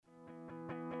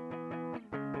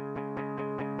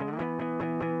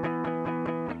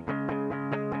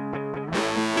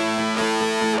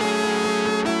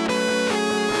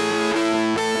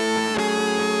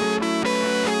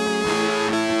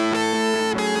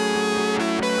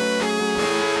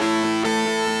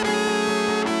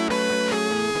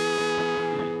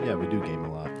do game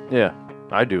a lot. Yeah,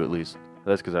 I do at least.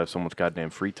 That's because I have so much goddamn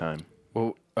free time.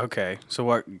 Well, okay. So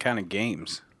what kind of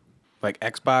games? Like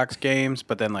Xbox games,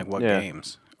 but then like what Yeah.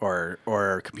 games?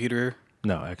 Or computer?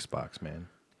 No, Xbox, man.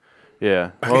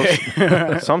 Yeah.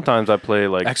 Well, sometimes I play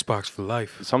like Xbox for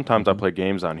life. sometimes I play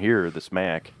games on here, this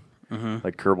Mac,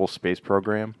 like Kerbal Space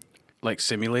Program. Like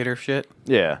simulator shit?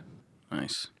 Yeah.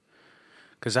 Nice.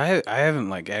 Because I haven't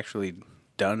like actually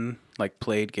done like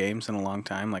played games in a long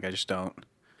time. Like I just don't.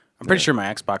 I'm pretty sure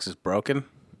my Xbox is broken.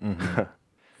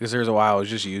 Because there was a while I was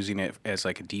just using it as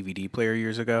like a DVD player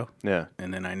years ago, Yeah.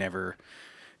 and then I never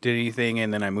did anything.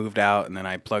 And then I moved out, and then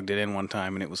I plugged it in one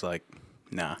time, and it was like,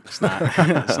 nah, it's not.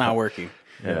 It's not working.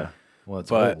 Yeah. Well, it's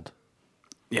But- old.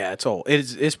 Yeah, it's old.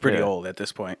 It's pretty Yeah. old at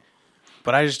this point.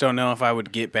 But I just don't know if I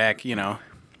would get back,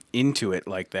 into it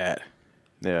like that.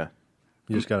 Yeah.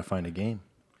 You just got to find a game.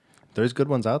 There's good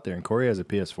ones out there, and Corey has a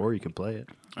PS4. You can play it.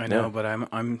 I know, Yeah. but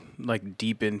I'm like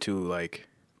deep into like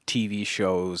TV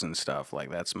shows and stuff. Like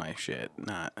that's my shit.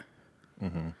 Not.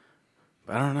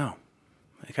 But I don't know.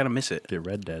 I kind of miss it. Get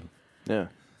Red Dead. Yeah.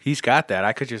 He's got that.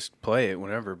 I could just play it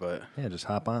whenever, but Yeah, just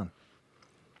hop on.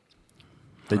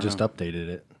 They just updated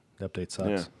it. The update sucks.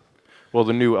 Yeah. Well,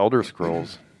 the new Elder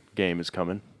Scrolls game is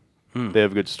coming. They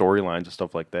have good storylines and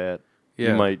stuff like that.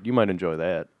 Yeah. You might enjoy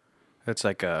that. that's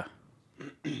like a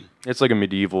It's like a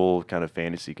medieval kind of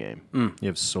fantasy game. You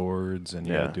have swords, and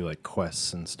you got Yeah. to do like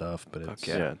quests and stuff. But it's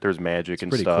Okay. Yeah. There's magic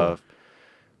and pretty stuff.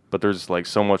 But there's like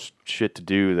so much shit to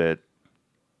do that,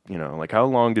 like how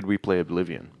long did we play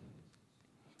Oblivion?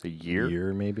 A a year?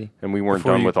 year maybe. And we weren't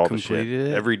Before done you with all the shit completed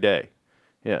it? every day.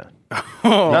 Yeah.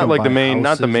 Oh, Not like the buy main, not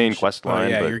houses the and main shit. quest oh line,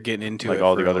 yeah, but you're getting into like it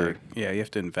all for, the other. like- yeah, you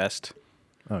have to invest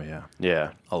Oh yeah.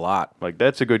 Yeah. a lot. Like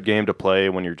that's a good game to play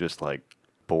when you're just like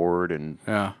bored and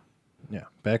Yeah. Yeah.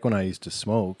 Back when I used to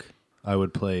smoke, I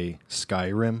would play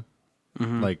Skyrim.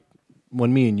 Like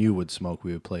when me and you would smoke,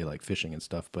 we would play like fishing and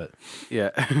stuff. But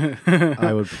Yeah.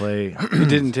 I would play. It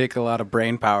didn't take a lot of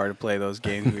brain power to play those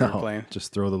games we were playing.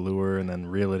 Just throw the lure and then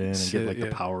reel it in and Sit, get like yeah.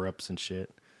 the power ups and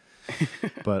shit.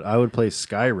 But I would play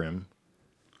Skyrim,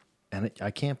 and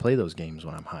I can't play those games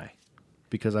when I'm high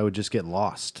because I would just get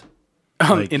lost.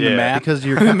 Like, In the yeah, map. because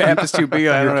you're the map is too big.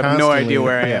 I you're don't have no idea constantly-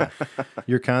 where I am. yeah.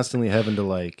 You're constantly having to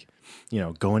like,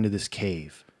 go into this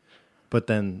cave, but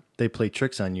then they play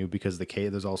tricks on you because the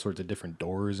cave there's all sorts of different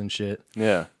doors and shit.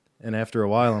 yeah. And after a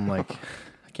while, I'm like,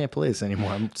 I can't play this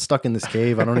anymore. I'm stuck in this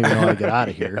cave. I don't even know how to get out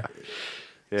of here.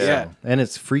 Yeah. And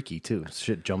it's freaky too.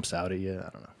 Shit jumps out at you. I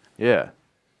don't know. Yeah.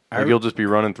 Like you'll just be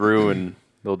running through and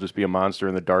there'll just be a monster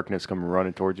in the darkness coming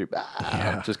running towards you.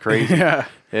 Ah, just crazy. Yeah.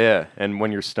 Yeah. And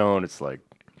when you're stoned, it's like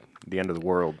the end of the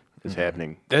world is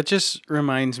happening. That just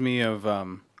reminds me of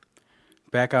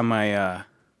back on my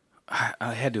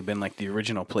I had to have been like the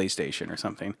original PlayStation or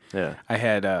something. Yeah. I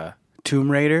had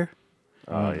Tomb Raider,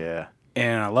 Oh, yeah.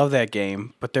 and I love that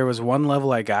game, but there was one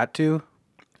level I got to.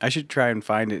 I should try and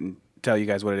find it and tell you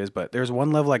guys what it is, but there was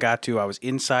one level I got to. I was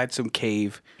inside some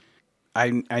cave.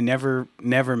 I never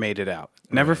made it out.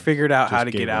 Never figured out how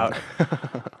to gave get up.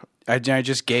 out. I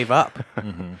just gave up.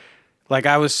 Like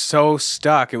I was so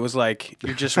stuck. It was like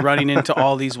you're just running into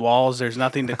all these walls. There's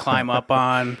nothing to climb up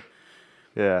on,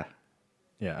 Yeah.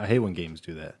 Yeah, I hate when games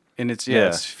do that. and it's Yeah.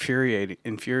 it's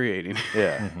infuriating.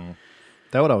 Yeah.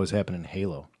 That would always happen in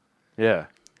Halo. Yeah.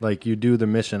 Like you do the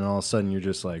mission, and all of a sudden you're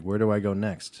just like, where do I go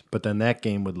next? But then that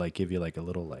game would like give you like a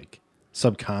little like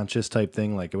subconscious type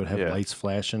thing. Like it would have Yeah. lights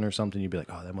flashing or something. You'd be like,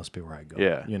 oh, that must be where I go.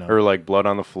 Yeah. You know. Or like blood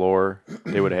on the floor.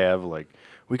 They would have like,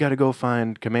 we got to go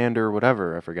find Commander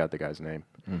whatever. I forgot the guy's name.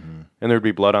 And there'd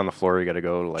be blood on the floor. You got to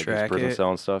go to like his Track prison it. cell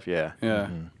and stuff. Yeah. Yeah.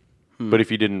 But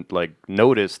if you didn't like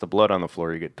notice the blood on the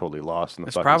floor, you get totally lost in the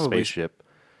It's fucking probably- spaceship.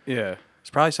 Yeah. It's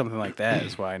probably something like that.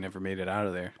 That's why I never made it out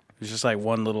of there. It's just like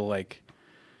one little like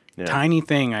Yeah. tiny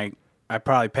thing I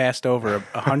probably passed over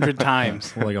 100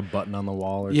 times. Or like a button on the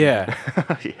wall or Yeah.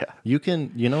 Yeah. You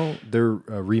can, they're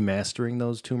remastering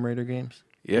those Tomb Raider games.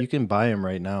 Yep. You can buy them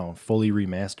right now, fully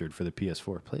remastered for the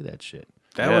PS4. Play that shit.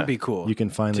 That Yeah. would be cool. You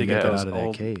can finally to get get that those out of that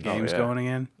old cave. games yeah. going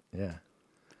again. Yeah.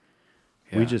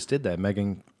 Yeah. We just did that.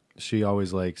 Megan, she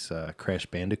always likes Crash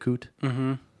Bandicoot.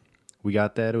 Mm-hmm. We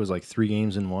got that. It was like 3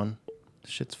 games in one.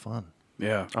 Shit's fun.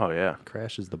 Yeah. Oh yeah.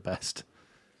 Crash is the best.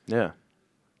 Yeah.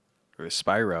 Or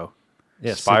Spyro.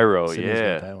 Yeah, Spyro, Sydney's got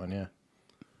yeah. that one, yeah.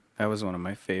 That was one of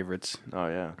my favorites. Oh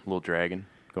yeah. Little dragon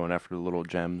going after the little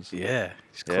gems. Yeah.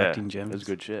 Just Yeah. collecting gems. That's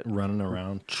good shit. Running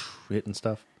around, hitting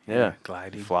stuff. Yeah.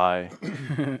 Gliding. Fly.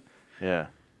 Yeah.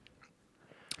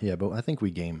 Yeah, but I think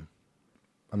we game.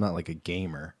 I'm not like a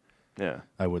gamer, Yeah.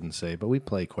 I wouldn't say, but we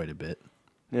play quite a bit,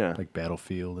 Yeah. like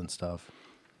Battlefield and stuff.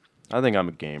 I think I'm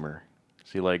a gamer.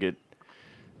 See, like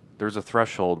there's a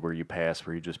threshold where you pass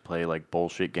where you just play like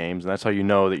bullshit games, and that's how you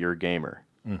know that you're a gamer.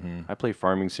 I play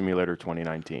Farming Simulator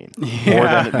 2019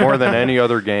 more than any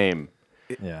other game,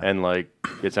 Yeah. and like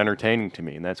it's entertaining to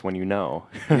me, and that's when you know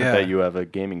Yeah. that you have a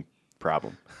gaming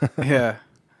problem. Yeah.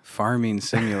 Farming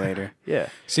simulator. Yeah.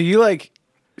 So you like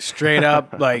straight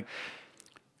up like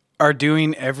are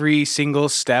doing every single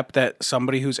step that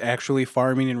somebody who's actually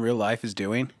farming in real life is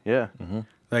doing? Yeah.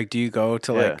 Like, do you go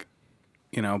to Yeah.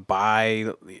 like,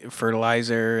 buy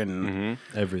fertilizer and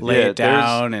Everything. lay it there's-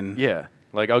 down and yeah.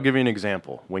 Like I'll give you an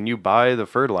example. When you buy the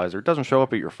fertilizer, it doesn't show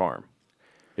up at your farm.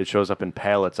 It shows up in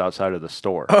pallets outside of the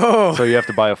store. Oh. So you have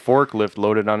to buy a forklift,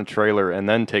 load it on a trailer, and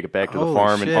then take it back to the Holy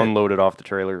farm shit. and unload it off the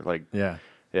trailer. Like, Yeah.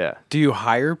 yeah. do you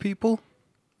hire people?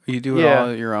 You do it Yeah. all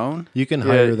on your own? You can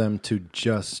hire them to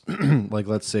just, like,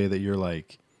 let's say that you're,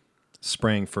 like,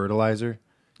 spraying fertilizer.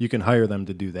 You can hire them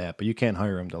to do that, but you can't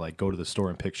hire them to, like, go to the store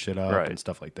and pick shit up Right. and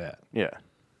stuff like that. Yeah.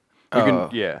 You can,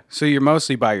 yeah. So you're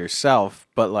mostly by yourself,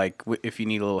 but like if you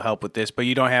need a little help with this, but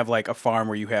you don't have like a farm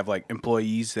where you have like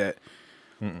employees that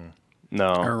are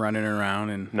No. running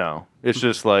around and No. It's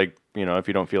just like, if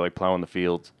you don't feel like plowing the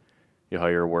fields, you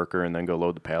hire a worker and then go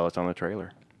load the pallets on the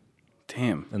trailer.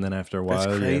 damn. And then after a That's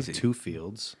while, you crazy. have 2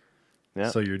 fields. Yeah.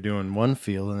 So you're doing one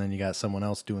field, and then you got someone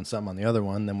else doing something on the other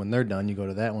one. Then when they're done, you go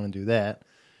to that one and do that.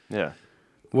 Yeah.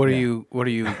 What are you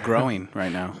growing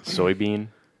right now? Soybean.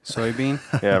 Soybean?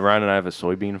 Yeah, Ryan and I have a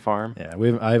soybean farm. Yeah,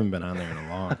 I haven't been on there in a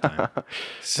long time.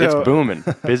 So It's booming.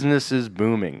 Business is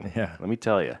booming. Yeah. Let me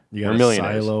tell you. You We're got a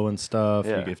millionaires. silo and stuff.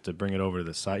 Yeah. You have to bring it over to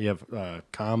the side. You have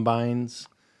combines.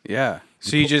 yeah.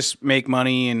 So you just make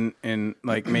money and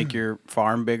like make your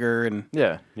farm bigger and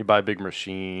Yeah. You buy big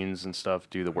machines and stuff,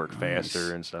 do the work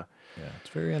faster and stuff. Yeah, it's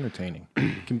very entertaining.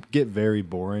 It can get very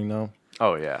boring though,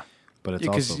 Oh, yeah. but it's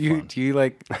because also you fun. do you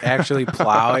like actually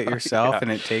plow it yourself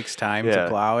and it takes time Yeah. to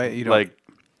plow it. You don't Like,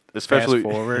 especially,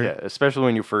 forward. yeah, especially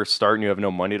when you first start and you have no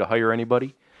money to hire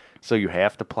anybody. So you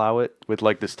have to plow it with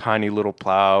like this tiny little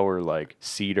plow or like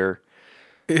cedar.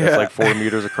 It's like 4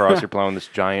 meters across. You're plowing this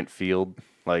giant field.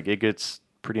 Like, it gets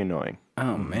pretty annoying.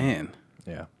 Oh man,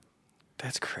 Yeah,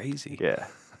 that's crazy. Yeah.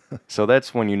 So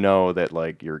that's when you know that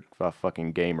like you're a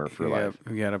fucking gamer for life.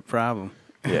 We got a problem.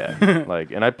 Yeah.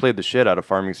 Like, and I played the shit out of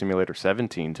Farming Simulator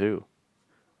 17 too.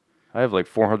 I have like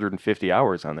 450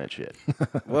 hours on that shit.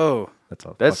 Whoa.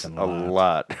 That's fucking a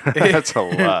lot. lot. That's a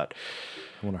lot.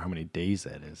 I wonder how many days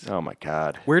that is. Oh my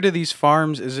god. Where do these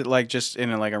farms? Is it like just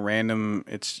in like a random?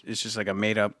 It's just like a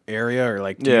made up area, or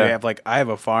like do you Yeah. have like I have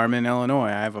a farm in Illinois,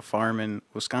 I have a farm in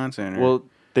Wisconsin. Or, Well,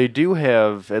 they do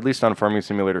have, at least on Farming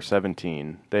Simulator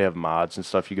 17, they have mods and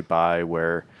stuff you could buy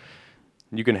where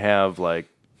you can have like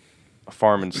a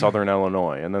farm in southern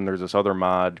Illinois, and then there's this other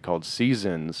mod called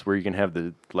Seasons where you can have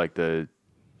the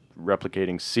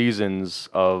replicating seasons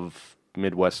of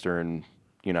Midwestern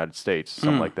United States,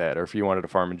 something like that. Or if you wanted to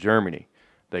farm in Germany,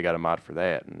 they got a mod for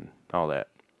that and all that.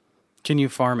 can you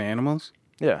farm animals?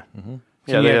 Yeah. Can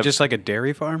Yeah, you they have have, just like a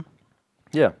dairy farm?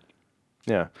 yeah.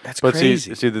 Yeah. That's but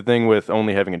crazy. See, the thing with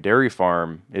only having a dairy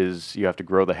farm is you have to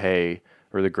grow the hay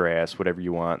or the grass, whatever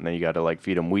you want, and then you got to like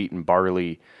feed them wheat and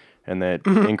barley, and that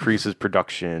increases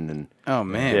production. And Oh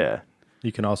man. yeah,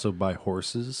 You can also buy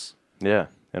horses, yeah,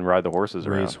 and ride the horses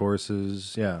raise around.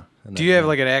 horses. Yeah. And Do then- you have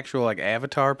like an actual like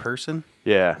avatar person?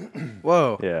 Yeah,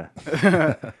 Whoa. yeah,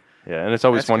 yeah. And it's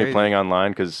always That's funny crazy. playing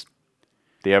online because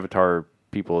the avatar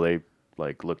people, they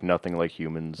like look nothing like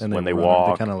humans and when they run-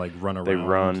 walk. They kind of like run around. They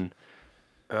run.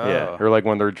 Oh. Yeah, or like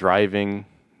when they're driving,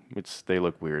 they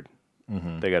look weird.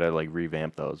 They gotta like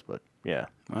revamp those, but yeah,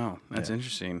 Wow, that's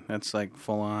interesting. That's like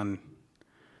full on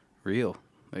real.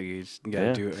 Like you just gotta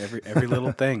Yeah. do every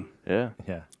little thing. yeah,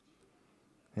 Yeah.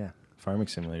 Yeah. Farming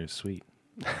Simulator is sweet.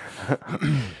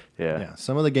 yeah, Yeah.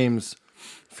 Some of the games,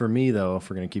 for me though, if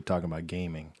we're gonna keep talking about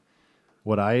gaming,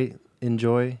 what I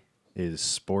enjoy is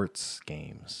sports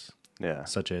games, yeah.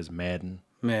 such as Madden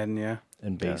Man, yeah.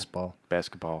 and Yeah. baseball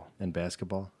Basketball. and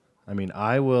basketball. I mean,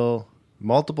 I will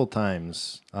multiple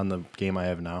times on the game I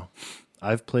have now.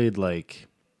 I've played like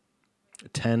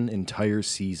 10 entire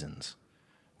seasons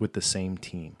with the same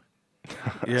team.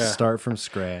 Yeah. Start from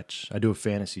scratch. I do a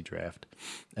fantasy draft,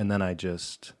 and then I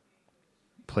just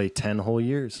play 10 whole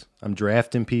years. I'm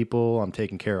drafting people. I'm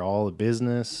taking care of all the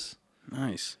business.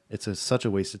 Nice. It's such a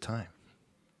waste of time.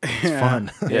 It's Yeah.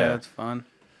 fun. Yeah. it's fun.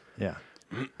 Yeah.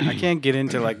 I can't get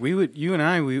into like you and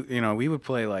I we would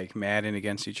play like Madden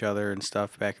against each other and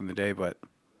stuff back in the day, but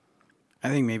I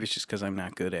think maybe it's just because I'm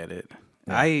not good at it.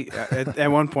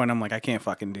 At one point I'm like I can't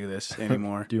fucking do this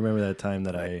anymore. Do you remember that time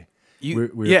that You- we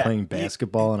were yeah. playing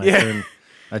basketball and Yeah.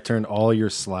 I I turned all your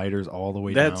sliders all the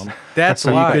way That's down. that's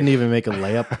So why. you couldn't even make a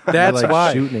layup. That's you're like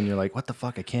why. shooting and you're like, what the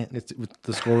fuck? I can't.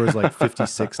 The score was like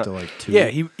 56 to like 2.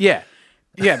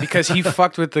 Yeah, because he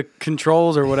fucked with the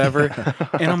controls or whatever,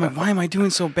 and I'm like, why am I doing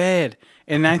so bad?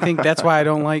 And I think that's why I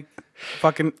don't like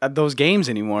fucking those games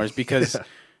anymore. Is because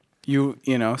you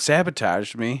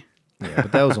sabotaged me. Yeah,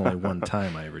 but that was only one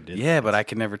time I ever did. Yeah, but I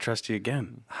can never trust you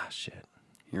again. Ah, shit.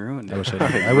 You ruined I it. wish I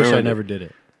did. I wish I never did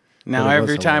it. Now but it was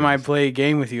every time I hilarious. play a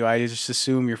game with you, I just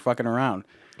assume you're fucking around.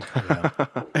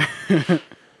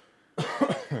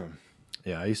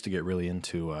 Yeah, I used to get really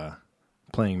into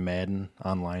playing Madden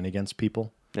online against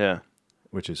people, Yeah.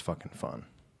 which is fucking fun.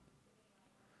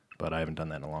 But I haven't done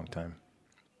that in a long time.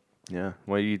 Yeah.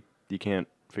 Well, you can't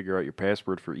figure out your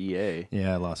password for EA.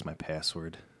 Yeah, I lost my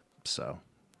password, so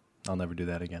I'll never do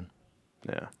that again.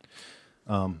 Yeah.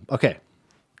 Okay,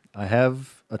 I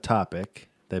have a topic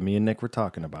that me and Nick were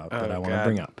talking about that I want to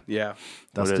bring up. Yeah.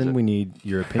 What is Dustin, it? we need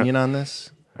your opinion on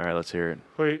this. All right, let's hear it.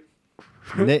 Wait.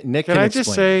 Nick Can can I explain.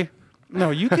 just say? No,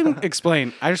 you can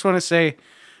explain. I just want to say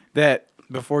that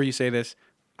before you say this,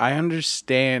 I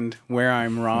understand where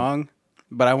I'm wrong,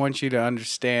 but I want you to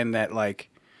understand that, like,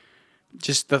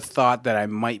 just the thought that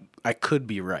I could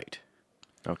be right.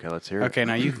 Okay, let's hear it. Okay,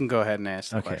 now you can go ahead and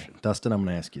ask the Okay, question. Dustin, I'm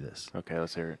going to ask you this. Okay,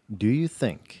 let's hear it. Do you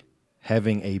think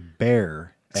having a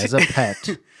bear as a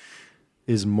pet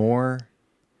is more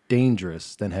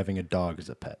dangerous than having a dog as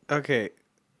a pet? Okay,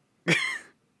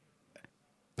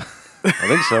 I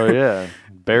think so, yeah.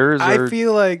 Bears are... I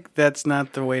feel like that's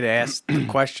not the way to ask the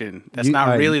question. That's You- not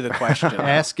I- really the question.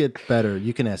 Ask it better.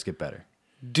 You can ask it better.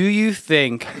 Do you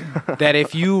think that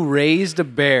if you raised a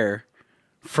bear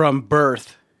from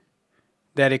birth,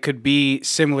 that it could be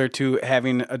similar to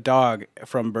having a dog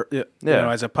from birth,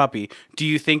 Yeah. as a puppy? Do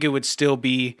you think it would still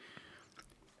be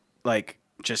like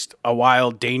just a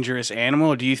wild, dangerous animal?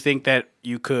 Or do you think that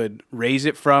you could raise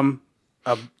it from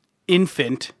a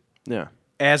infant Yeah.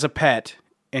 as a pet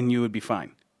and you would be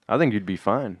fine? I think you'd be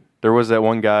fine. There was that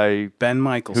one guy Ben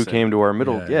Michelson. who came to our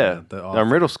middle... Yeah, Yeah, yeah, the our author.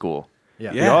 middle school.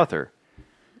 Yeah. The Yeah. author.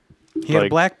 He had a like-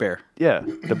 black bear. Yeah.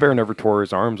 The bear never tore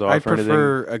his arms off I or anything.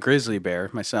 prefer a grizzly bear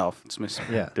myself. It's my,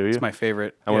 Yeah. Do you? it's my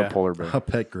favorite. I want yeah. a polar bear. A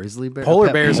pet grizzly bear? Polar A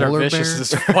pet bears are polar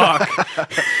vicious bear? as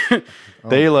fuck,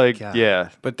 They my like... God. Yeah.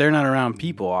 but they're not around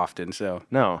people often. So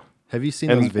No. Have you seen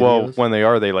And, those well, videos? when they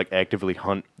are, they like actively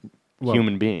hunt Well,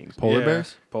 human beings. polar Yeah,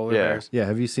 bears? polar Yeah. bears. Yeah,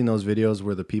 have you seen those videos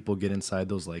where the people get inside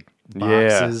those like Yeah.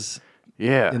 boxes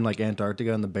Yeah. in like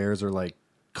Antarctica and the bears are like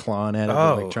clawing at it,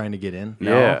 Oh. like trying to get in?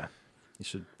 Yeah. You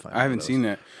should find I haven't seen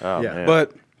that, Oh, Yeah. man.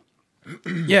 but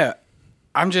yeah,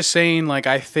 I'm just saying. Like,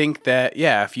 I think that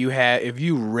if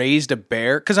you raised a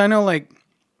bear, because I know like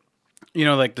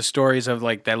the stories of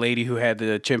like that lady who had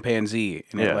the chimpanzee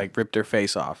and it Yeah. like ripped her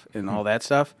face off and all that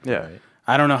stuff. Yeah.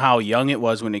 I don't know how young it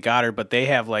was when they got her, but they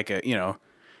have like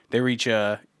they reach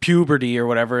a puberty or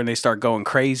whatever and they start going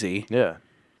crazy Yeah.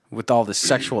 with all this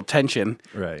sexual tension.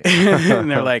 Right. And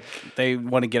they're like, they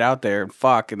want to get out there and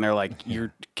fuck, and they're like,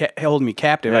 you're holding me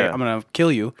captive. Yeah. I'm gonna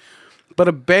kill you. But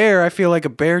a bear, I feel like a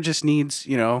bear just needs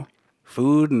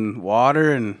food and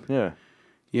water and Yeah.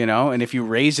 and if you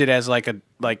raise it as like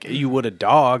you would a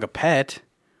dog, a pet.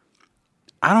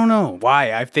 I don't know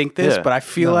why I think this, Yeah. but I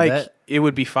feel No, like that- it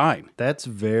would be fine. That's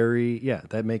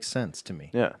that makes sense to me.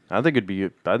 Yeah. I think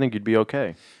you'd be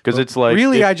okay. Because it's like...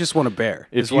 Really, if- I just want a bear.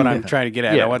 if Is what you- I'm trying to get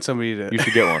at. Yeah. I want somebody to. you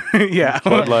should get one. yeah,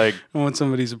 But like, I want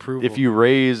somebody's approval. if you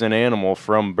raise an animal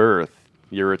from birth,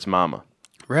 you're its mama.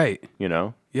 right. You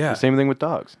know? Yeah. The same thing with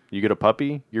dogs. You get a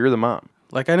puppy, you're the mom.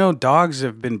 Like I know dogs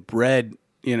have been bred,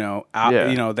 out,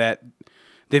 Yeah. that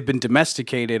they've been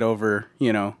domesticated over,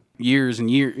 years and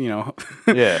years,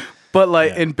 Yeah. But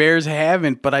like, and bears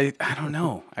haven't. But I don't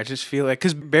know. I just feel like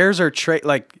because bears are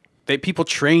people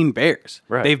train bears.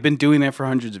 Right. They've been doing that for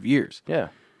hundreds of years. Yeah.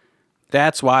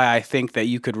 That's why I think that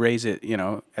you could raise it,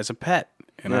 as a pet,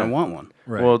 and I Yeah. want one.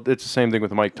 Right. Well, it's the same thing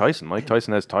with Mike Tyson. Mike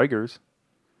Tyson has tigers.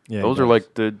 yeah, Those he are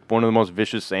does. like one of the most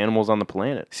vicious animals on the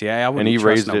planet. See, I wouldn't he trust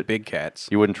raised no it- big cats.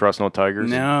 You wouldn't trust no tigers?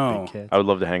 No, Big cats. I would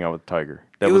love to hang out with a tiger.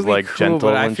 That it was would be like cool, gentle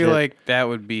but I and feel shit. like that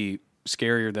would be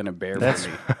scarier than a bear. That's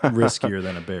for me. riskier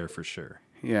than a bear for sure.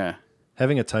 Yeah,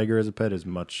 Having a tiger as a pet is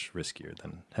much riskier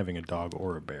than having a dog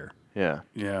or a bear. Yeah.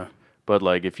 yeah. But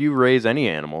like if you raise any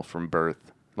animal from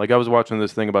birth, like I was watching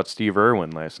this thing about Steve Irwin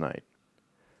last night.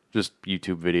 Just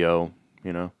YouTube video,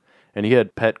 And he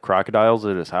had pet crocodiles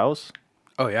at his house.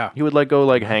 Oh yeah, He would go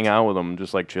hang out with them,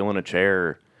 just chill in a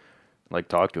chair,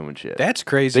 talk to him and shit. that's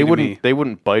crazy. they to wouldn't me. they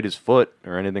wouldn't bite his foot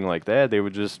or anything like that. They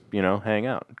would just, hang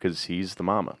out because he's the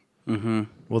mama.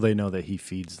 Well, they know that he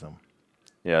feeds them,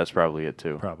 Yeah, that's probably it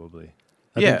too. probably.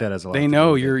 I think that has a lot they to do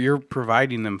know with it. you're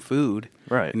providing them food,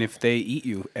 Right. and if they eat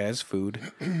you as food,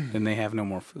 then they have no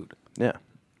more food. Yeah.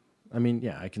 I mean,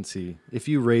 yeah, I can see if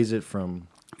you raise it from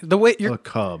The way a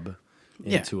cub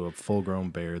Yeah. into a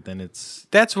full-grown bear, then it's.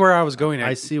 that's where I was going.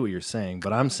 I see what you're saying,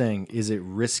 but I'm saying, is it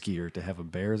riskier to have a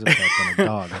bear as a pet than a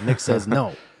dog? And Nick says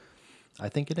no. I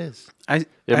think it is. I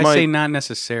might- say not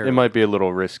necessarily. It might be a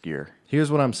little riskier, Here's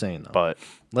what I'm saying, though. but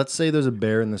Let's say there's a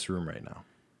bear in this room right now.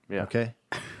 yeah. Okay.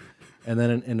 And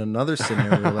then in another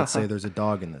scenario, let's say there's a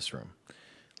dog in this room.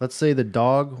 Let's say the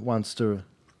dog wants to.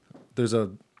 There's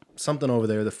something over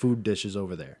there. The food dish is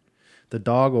over there. The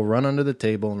dog will run under the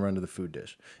table and run to the food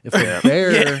dish. If a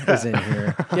bear is in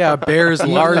here, Yeah, a bear is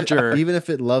larger. even if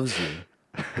it loves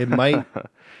you, it might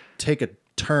take a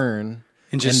turn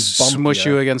And just bump smush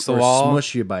you against the or wall?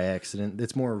 Smush you by accident.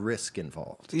 It's more risk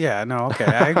involved. Yeah, no, okay,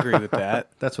 I agree with that.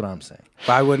 That's what I'm saying.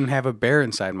 But I wouldn't have a bear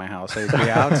inside my house. I'd be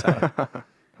outside.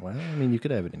 Well, I mean, you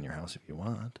could have it in your house if you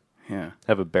want. Yeah.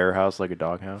 Have a bear house like a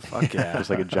dog house. Fuck yeah. Just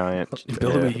like a giant.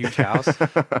 Build him a huge house.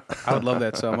 I would love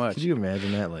that so much. Could you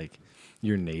imagine that? Like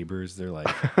your neighbors, they're like,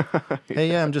 "Hey,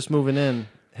 yeah, I'm just moving in.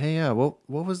 Hey, yeah, what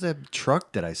was that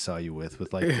truck that I saw you with?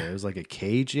 With like, it was like a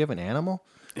cage. Do you have an animal?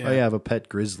 Oh yeah, I have a pet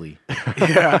grizzly.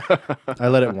 Yeah. I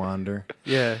let it wander.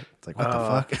 Yeah. It's like, what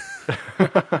the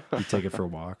fuck? You take it for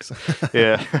walks.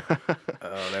 Yeah.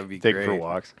 Oh, that would be Take great. it for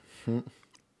walks.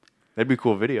 That'd be a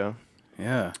cool video.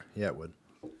 Yeah. Yeah, it would.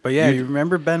 But yeah, you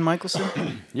remember Ben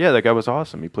Michelson? Yeah, that guy was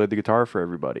awesome. He played the guitar for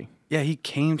everybody. Yeah, he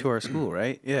came to our school,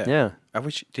 right? Yeah. Yeah. I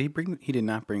wish he did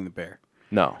not bring the bear.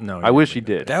 No. No, he I wish didn't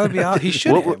he did. That would be he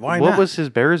should what, have. Why what not? was his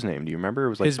bear's name? Do you remember? It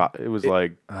was like His- it was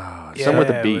like Oh, Yeah, something with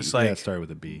a it B. was yeah, like it started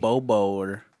with a B. Bobo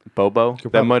or Bobo. Could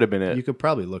That prob- might have been it. You could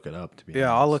probably look it up. To be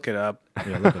yeah, honest. I'll look it up.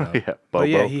 Yeah, look it up. yeah, Bobo. But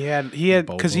yeah, he had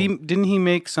because he Bobo. didn't he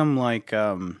make some like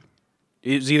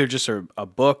it was either just a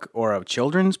book or a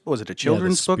children's was it a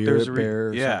children's book? Spirit There's Bear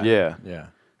or yeah something. yeah, Yeah.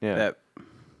 yeah. that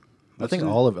I think a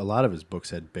lot of his books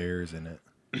had bears in it.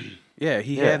 yeah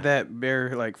he Yeah. had that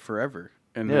bear like forever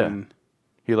and Yeah. then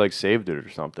He like saved it or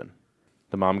something.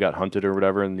 The mom got hunted or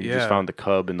whatever, and he Yeah. just found the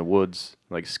cub in the woods,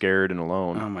 like scared and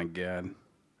alone. oh my god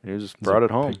he just Is brought there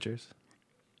it home. Pictures.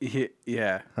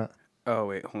 yeah Huh. oh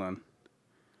wait hold on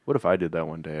What if I did that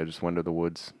one day? I just went to the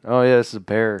woods. Oh yeah, this is a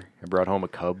bear. I brought home a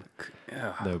cub.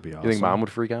 yeah That would be awesome. You think mom would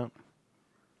freak out?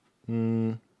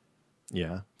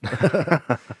 Yeah.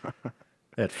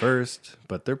 At first,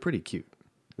 but they're pretty cute.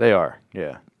 They are.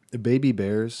 Yeah. The baby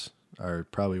bears are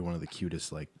probably one of the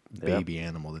cutest like Yep. baby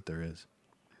animal that there is.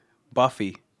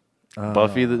 Buffy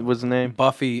Buffy was the name.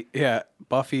 Buffy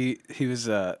he was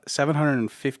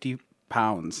 750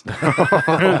 pounds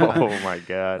Oh my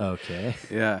god. Okay.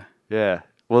 yeah Yeah.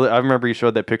 Well, I remember you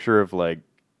showed that picture of like,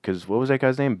 because what was that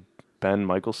guy's name? Ben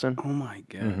Michelson. oh my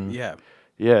god yeah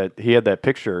Yeah, he had that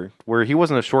picture where he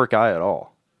wasn't a short guy at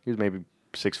all. He was maybe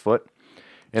 6 foot,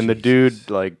 and the dude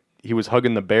like he was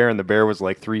hugging the bear, and the bear was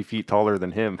like 3 feet taller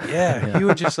than him. yeah he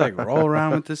would just like roll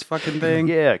around with this fucking thing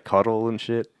Yeah, cuddle and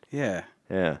shit. yeah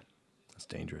Yeah. That's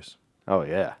dangerous. Oh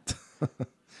yeah.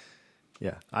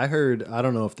 Yeah. I heard, I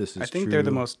don't know if this is I think true. they're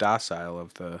the most docile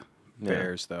of the Yeah.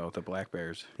 bears, though the black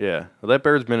bears. Yeah. Well, that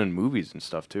bear's been in movies and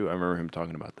stuff too. I remember him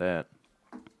talking about that.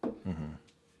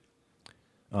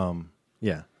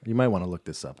 Yeah, you might want to look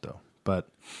this up though. But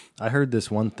I heard this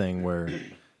one thing where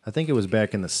I think it was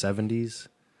back in the 70s.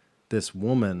 This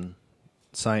woman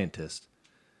scientist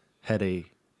had a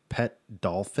pet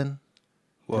dolphin.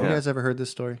 Have you Yeah. guys ever heard this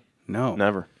story? No,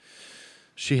 Never.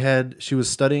 She was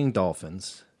studying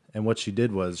dolphins, and what she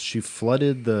did was she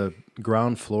flooded the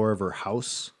ground floor of her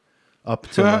house up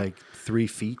to like 3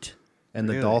 feet, and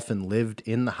the Really? dolphin lived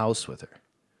in the house with her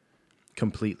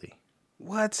completely.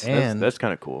 what? And That's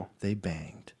kind of cool. they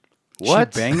banged.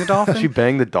 What? She banged the dolphin? She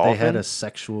banged the dolphin. They had a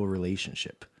sexual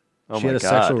relationship. Oh She my had a God.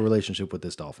 sexual relationship with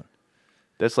this dolphin.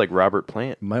 That's like Robert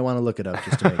Plant. You might want to look it up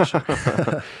just to make sure.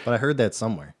 But I heard that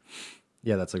somewhere.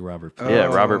 Yeah, that's like Robert Plant. Yeah,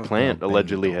 Oh. Robert Plant Banged the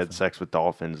allegedly had dolphin. sex with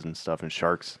dolphins and stuff and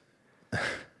sharks.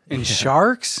 And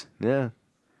sharks? Yeah.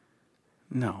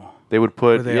 No. They would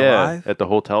put Were they alive? at the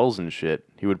hotels and shit.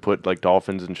 He would put like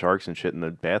dolphins and sharks and shit in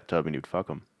the bathtub, and he'd fuck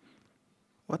them.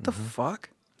 What the fuck?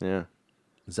 Yeah,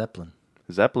 Zeppelin.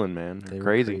 Zeppelin, man, They they're were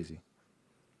crazy.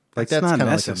 Like That's not kinda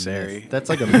necessary. Like a myth. That's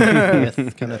like a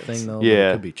myth kind of thing, though. but it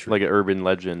Yeah, could be true. like an urban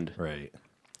legend. right.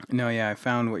 No, yeah, I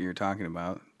found what you're talking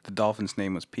about. The dolphin's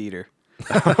name was Peter.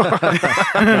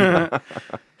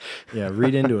 Yeah,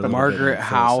 read into it. A little bit Margaret and fill us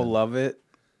Howe in. Lovett.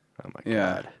 Oh my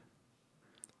Yeah. god.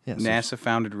 Yeah, so NASA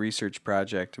founded research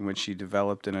project in which she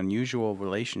developed an unusual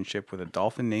relationship with a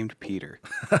dolphin named Peter.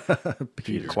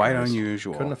 Peter. Quite Christ.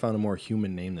 unusual. Couldn't have found a more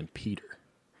human name than Peter.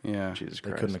 Yeah. Jesus They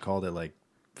Christ. couldn't have called it like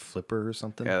Flipper or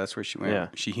something. Yeah, that's where she went. Yeah.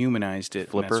 She humanized it. And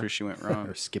Flipper? that's where she went Or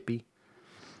wrong. Skippy.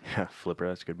 Yeah, Flipper.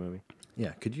 That's a good movie.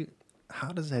 Yeah.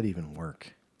 How does that even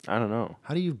work? I don't know.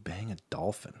 How do you bang a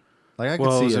dolphin? Like I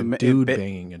Well, it could was see a a ma- dude it-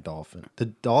 banging a dolphin. The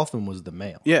dolphin was the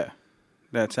male. Yeah,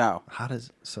 that's how. How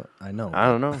does so? I know. I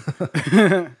don't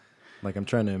know. Like I'm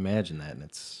trying to imagine that, and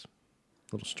it's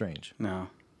a little strange. No.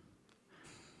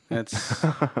 That's.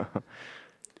 I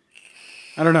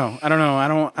don't know.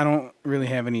 I don't really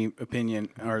have any opinion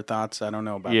or thoughts. I don't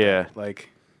know about Yeah. that. Like,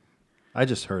 I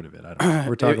just heard of it. I don't know.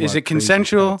 We're talking. is about it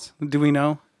consensual? crazy Do we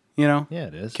know? You know? pets. Yeah,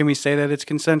 it is. Can we say that it's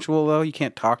consensual though? You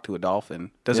can't talk to a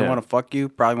dolphin. Doesn't Yeah. want to fuck you.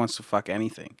 Probably wants to fuck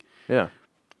anything. Yeah.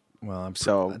 Well,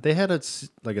 So- they had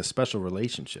like a special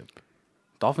relationship.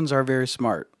 Dolphins are very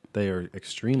smart, They are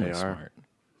extremely They are. smart.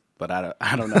 but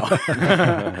I don't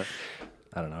know.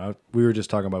 I don't know. We were just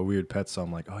talking about weird pets, so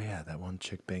I'm like, oh yeah, that one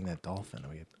chick banged that dolphin.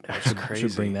 Should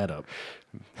crazy. bring that up.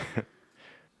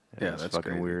 Yeah, it's that's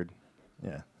fucking crazy. weird.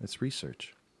 Yeah, it's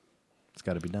research. It's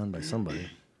got to be done by somebody.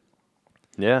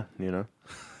 Yeah, you know.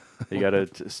 You got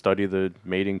to study the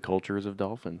mating cultures of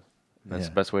dolphins. That's Yeah.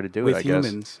 the best way to do With it, I guess.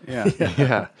 humans. Yeah.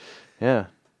 Yeah. Yeah.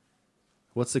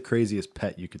 What's the craziest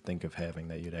pet you could think of having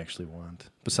that you'd actually want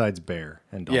besides bear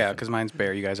and dolphin? Yeah, because mine's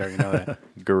bear. You guys already know that.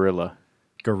 Gorilla.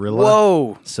 gorilla,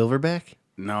 Whoa. silverback.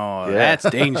 No, Yeah. that's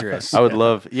dangerous. I would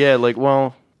love, yeah, like,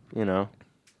 well, you know,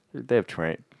 they have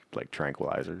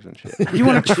tranquilizers and shit. You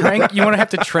want to trank? You want to have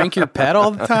to trank your pet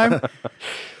all the time?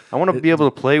 I want to be able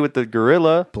to play with the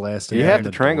gorilla. Blasting You it have in to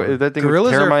the tranquilize. door. That thing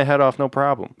Gorillas would tear are- my head off, no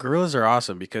problem. Gorillas are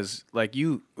awesome because, like,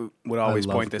 you would always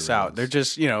love point this out. gorillas.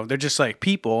 They're just, they're just like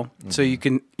people. So you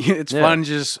can, it's Yeah. fun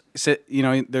just sit.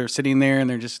 They're sitting there and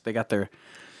they got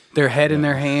their head in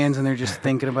their hands and they're just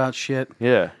thinking about shit.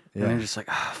 Yeah. And they're just like,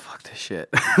 oh, fuck this shit.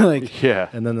 Like, Yeah.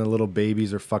 And then the little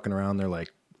babies are fucking around. They're like,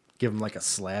 give them like a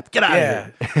slap. Get out yeah,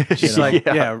 of here. just like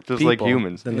just like people.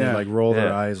 humans. Then Yeah. they like roll their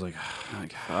Yeah. eyes like,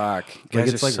 Like, fuck, you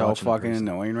guys it's are like so watching a fucking person.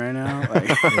 annoying right now. Like,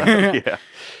 Yeah.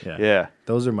 yeah. Yeah.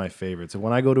 Those are my favorites. And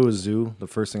when I go to a zoo, the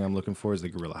first thing I'm looking for is the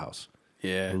gorilla house. I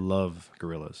yeah. love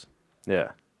gorillas.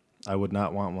 Yeah. I would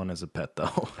not want one as a pet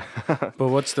though. But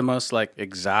what's the most like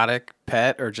exotic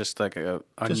pet or just like a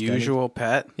Just unusual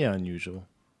pet? Yeah, unusual.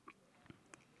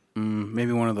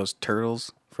 Maybe one of those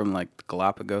turtles from like the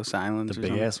Galapagos Islands. The or big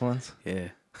something. ass ones. Yeah.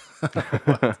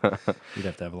 You'd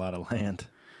have to have a lot of land.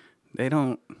 They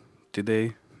don't. Do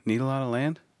they need a lot of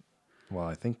land? Well,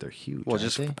 I think they're huge. Well, aren't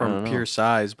just they? I from don't pure know.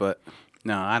 size, but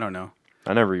no, I don't know.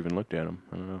 I never even looked at them.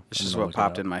 I don't know. It's I'm just gonna what look it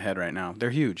popped up. in my head right now. They're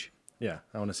huge. Yeah,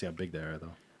 I want to see how big they are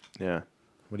though. Yeah.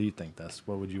 What do you think, Des?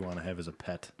 What would you want to have as a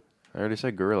pet? I already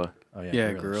said gorilla. Oh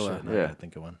Yeah, gorilla. Shit, now I Yeah. gotta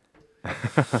think of one.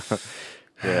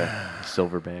 Yeah.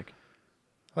 Silverback.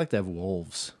 I like to have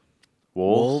wolves.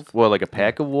 Wolves? Well, like a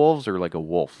pack of wolves or like a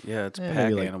wolf? Yeah, it's a Eh, pack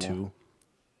maybe like animal. two.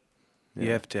 You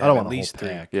have to I have don't at want a least whole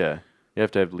 3. pack. Yeah. You have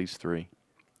to have at least 3.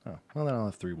 Oh, well then I'll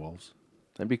have 3 wolves.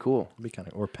 That'd be cool. It'd be kind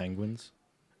of or penguins.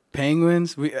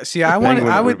 Penguins. We see. I want.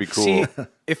 penguin I would would be cool. see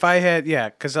if I had. Yeah,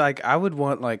 because like I would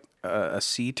want like a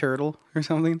sea turtle or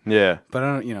something. Yeah. But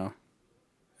I don't.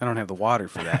 I don't have the water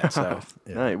for that. So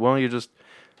Yeah. All right. Well, you just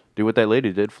do what that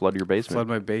lady did, flood your basement. flood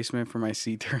my basement for my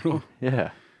sea turtle.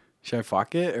 Yeah. Should I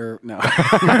fuck it or no?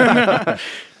 I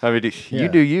mean, you Yeah.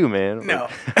 do you, man. No.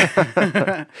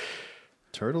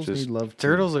 Turtles Just need love too.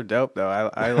 Turtles are dope though.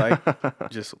 I like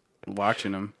just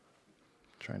watching them.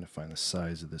 Trying to find the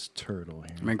size of this turtle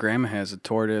here. My grandma has a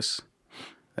tortoise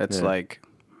that's Yeah. like,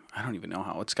 I don't even know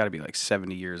how. It's got to be like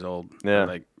 70 years old. Yeah.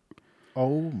 Like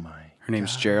Oh my. her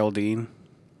name's God. Geraldine.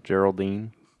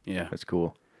 Geraldine. Yeah, That's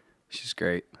cool. she's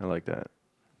great. I like that.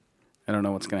 I don't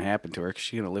know what's gonna happen to her because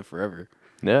she's gonna live forever.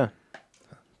 Yeah.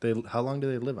 How long do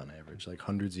they live on average? Like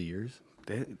hundreds of years?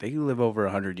 They live over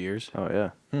 100 years. Oh,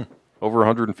 yeah. Over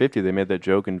 150, they made that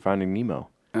joke in Finding Nemo.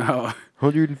 Oh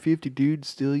 150 dudes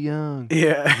still young.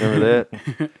 yeah. Remember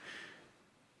that?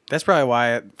 That's probably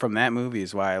why from that movie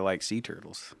is why I like sea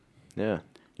turtles. Yeah.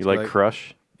 You So, like like-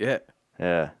 Crush? Yeah,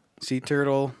 Yeah. sea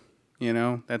turtle.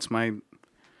 That's my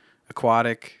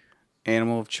aquatic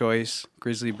animal of choice.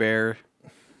 Grizzly bear,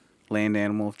 land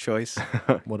animal of choice.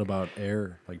 What about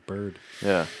air, like bird?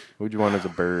 Yeah. Who'd you want as a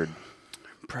bird?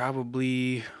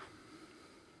 Probably.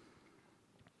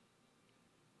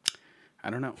 I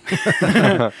don't know.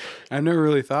 I've never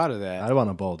really thought of that. I want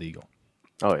a bald eagle.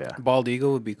 Oh, yeah. Bald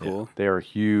eagle would be cool. They are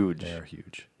huge. They are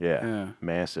huge. Yeah. Yeah.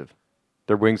 Massive.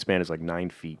 Their wingspan is like 9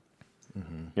 feet. You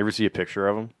ever see a picture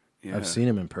of them? Yeah. I've seen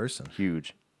him in person.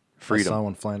 Huge. I saw Freedom.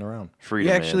 one flying around. Freedom.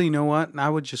 Yeah, man. actually, you know what? I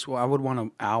would want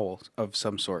an owl of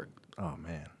some sort. Oh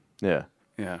man, Yeah.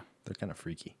 Yeah. they're kind of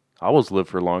freaky. Owls live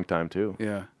for a long time, too.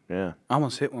 Yeah. Yeah. I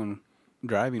almost hit one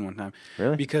driving one time.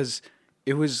 Really? Because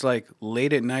it was like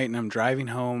late at night and I'm driving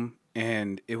home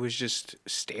and it was just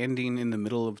standing in the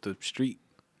middle of the street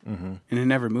and it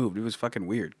never moved. It was fucking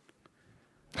weird.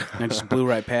 And I just blew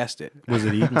right past it. Was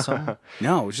it eating something?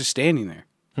 No, it was just standing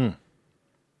there.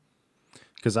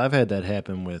 Because I've had that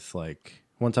happen with, like,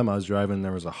 one time I was driving and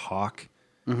there was a hawk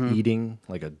eating,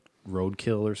 like, a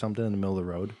roadkill or something in the middle of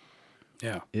the road.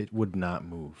 Yeah. It would not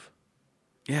move.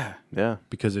 Yeah. Yeah.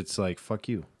 Because it's like, fuck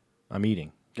you. I'm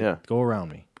eating. Yeah. Go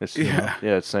around me. It's, Yeah.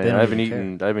 Yeah, it's saying They don't I haven't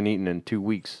even eaten in 2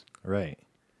 weeks. Right.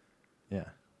 Yeah.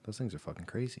 Those things are fucking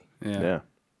crazy. Yeah.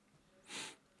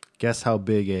 Guess how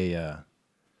big a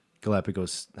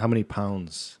Galapagos, how many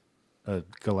pounds a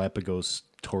Galapagos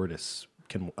tortoise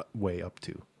can weigh up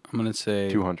to? I'm going to say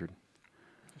 200.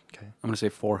 Okay. I'm going to say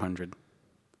 400.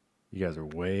 You guys are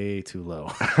way too low.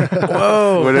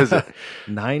 Whoa. What is it?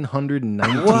 919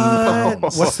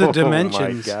 pounds. What's the Oh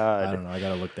dimensions? my I God. don't know. I got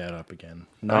to look that up again.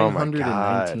 Oh my 919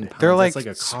 God. pounds. They're like, That's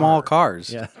a small car.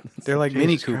 cars. Yeah. They're like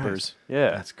Mini Jesus Christ. Coopers.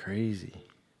 Yeah. That's crazy.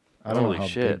 I don't Holy know how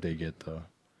shit. big they get, though.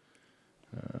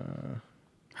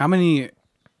 How many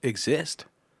exist?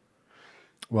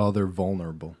 Well, they're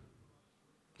vulnerable.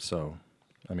 So,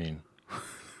 I mean,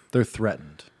 they're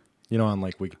threatened. You know, on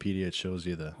like Wikipedia, it shows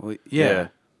you the. Well, yeah.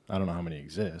 I don't know how many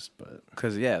exist, but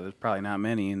Because, there's probably not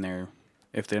many in there.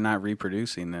 If they're not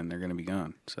reproducing, then they're going to be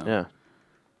gone. So Yeah.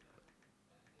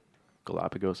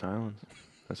 Galapagos Islands.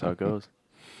 That's how it goes.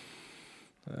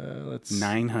 let's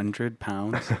 900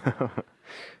 pounds.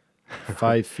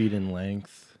 5 feet in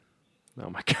length. Oh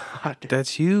my God.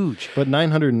 That's huge. But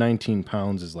 919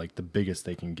 pounds is like the biggest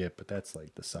they can get, but that's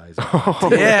like the size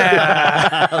of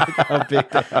Yeah. how big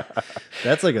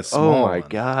that's like a small Oh my one.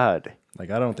 God. Like,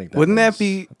 I don't think that Wouldn't that one's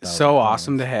be 1,000 so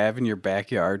awesome pounds. to have in your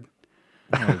backyard?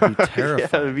 Oh, it'd be Yeah,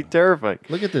 terrifying. it'd be terrifying.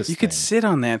 Look at this. You could thing. sit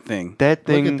on that thing. That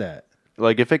thing. Look at that.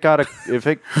 Like if it got if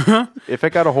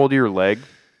it got a hold of your leg,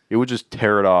 it would just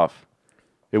tear it off.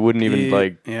 It wouldn't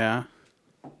even Yeah.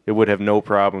 it would have no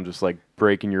problem just like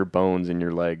breaking your bones in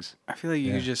your legs. I feel like you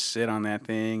Yeah. could just sit on that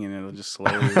thing and it'll just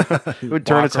slowly It would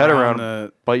turn walk its head around,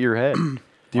 the- bite your head. Do you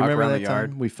walk remember around that the time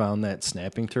yard. we found that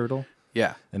snapping turtle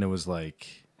Yeah. and it was like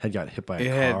had got hit by a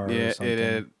It had, car or yeah,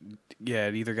 something?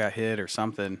 it either got hit or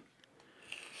something.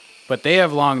 But they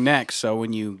have long necks, so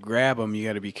when you grab them, you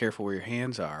got to be careful where your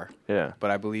hands are. Yeah.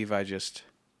 But I believe I just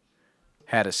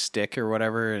had a stick or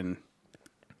whatever and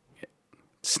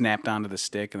snapped onto the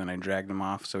stick, and then I dragged him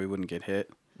off so he wouldn't get hit.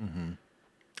 Oh,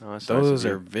 that's nice Those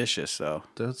of are you. vicious, though.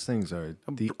 Those things are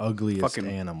the ugliest fucking-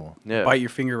 animal. Yeah. Bite your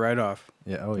finger right off.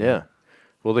 Yeah. Oh Yeah. yeah.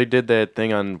 Well, they did that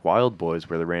thing on Wild Boys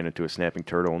where they ran into a snapping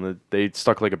turtle and they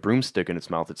stuck like a broomstick in its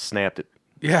mouth. It snapped it.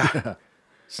 Yeah.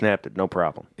 Snapped it. No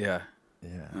problem. Yeah.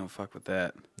 Yeah. No, fuck with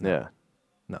that. Yeah.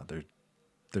 No,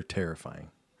 they're terrifying.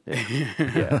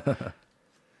 Yeah.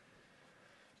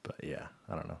 But yeah,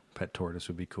 I don't know. Pet tortoise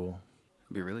would be cool.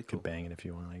 It'd be really cool. Could bang it if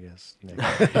you want, I guess.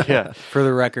 Yeah. For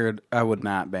the record, I would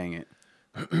not bang it.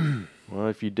 Well,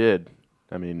 if you did,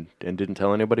 I mean, and didn't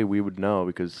tell anybody, we would know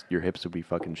because your hips would be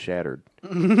fucking shattered.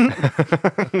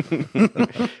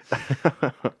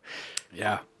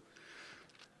 Yeah.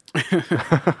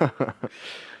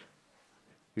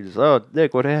 You just, oh,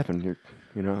 Nick, what happened?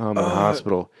 I'm in the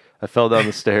hospital. I fell down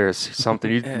the stairs.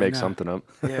 Something. You make no. something up.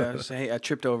 Yeah, I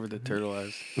tripped over the turtle. I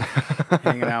was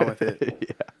hanging out with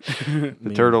it.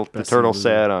 The turtle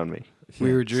sat on me.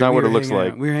 We were It's not what it looks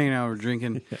like. We were hanging out. We were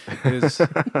drinking. It was,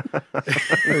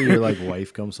 Or your like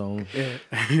wife comes home. Hey,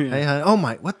 honey, oh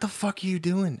my, what the fuck are you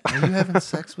doing? Are you having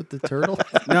sex with the turtle?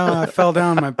 no, I fell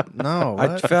down. No, I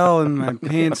what? fell and my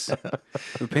pants.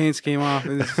 The pants came off.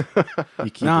 It was,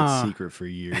 You keep Nah. it secret for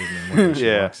years, and then one day she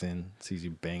Yeah. walks in, sees you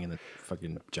banging the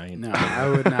fucking giant. no, I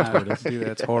would not do that.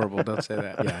 It's horrible. Don't say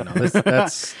that. Yeah, no,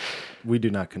 that's we do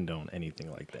not condone anything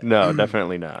like that. No,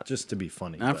 definitely not. Just to be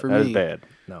funny. Not but- for That's me. bad.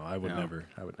 No, I would No. never.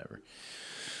 I would never.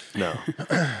 No.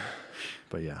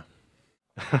 But yeah.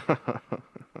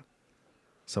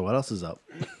 So what else is up?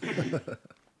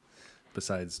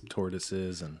 Besides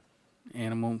tortoises and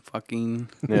Animal fucking.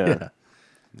 Yeah.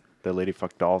 The lady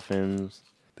fucked dolphins.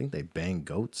 I think they bang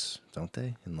goats, don't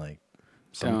they? In like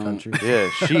some Don't. countries. Yeah,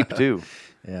 sheep too.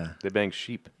 Yeah, They bang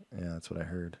sheep. yeah, that's what I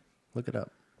heard. Look it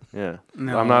up. Yeah.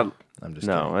 No. I'm not. I'm just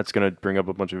No, kidding. that's gonna bring up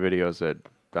a bunch of videos that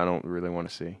I don't really want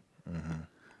to see.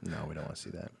 No, we don't want to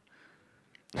see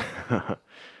that.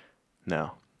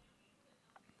 No.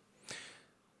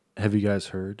 Have you guys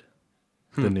heard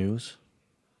the news?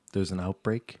 There's an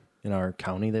outbreak in our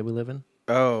county that we live in.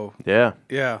 Oh, Yeah.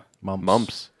 yeah. Mumps.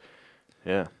 Mumps.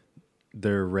 Yeah.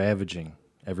 They're ravaging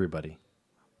everybody.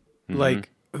 Like,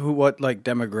 what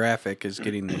demographic is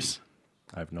getting this?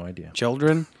 I have no idea.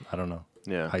 Children? I don't know.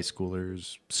 Yeah. High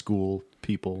schoolers, school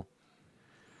people.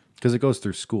 Because it goes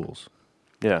through schools.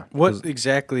 Yeah. What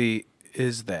exactly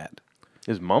is that?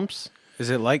 Is mumps?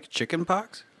 Is it like chicken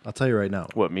pox? I'll tell you right now.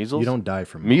 What, measles? You don't die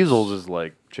from Measles is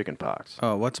like chicken pox.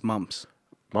 Oh, what's mumps?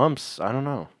 Mumps, I don't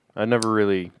know. I never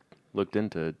really looked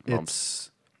into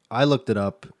mumps. I looked it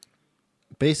up.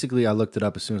 Basically, I looked it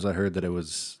up as soon as I heard that it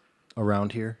was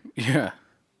around here. Yeah.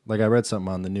 Like I read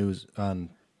something on the news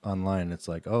online. It's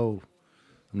like, oh,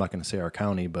 I'm not going to say our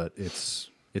county, but it's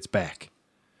back.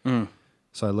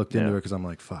 So I looked into it because I'm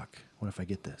like, fuck, what if I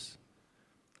get this?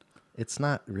 It's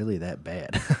not really that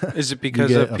bad. Is it because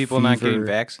get of a people not getting fever.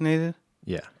 vaccinated?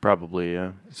 Yeah, Probably,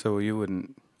 yeah. So you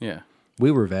wouldn't. Yeah,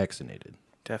 we were vaccinated.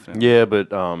 definitely. Yeah, but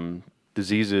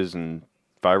diseases and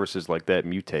viruses like that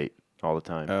mutate all the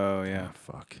time. Oh yeah. Oh,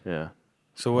 fuck. Yeah.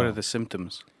 So what are the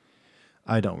symptoms?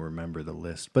 I don't remember the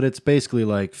list, but it's basically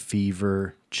like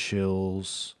fever,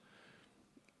 chills,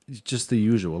 it's just the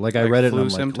usual. Like I Like read it, and flu I'm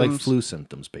like symptoms? flu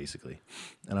symptoms, basically.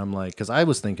 And I'm like, because I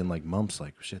was thinking like mumps,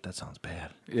 like shit, that sounds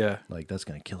bad. Yeah. Like that's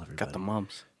gonna kill everybody. Got the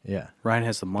mumps. Yeah, Ryan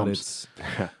has the but mumps. it's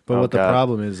but Oh, what the God.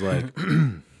 problem is like,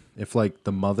 if like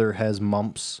the mother has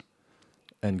mumps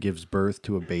and gives birth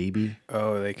to a baby,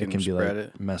 Oh, they it can can be spread like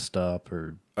it. messed up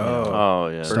or Oh,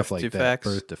 yeah. stuff Birth like defects? that,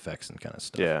 birth defects and kind of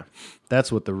stuff. Yeah.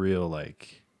 That's what the real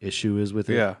like issue is with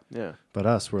it. Yeah, Yeah. But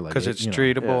us, we're like, because it's you know,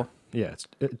 treatable. Yeah,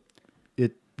 it.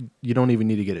 You don't even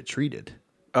need to get it treated.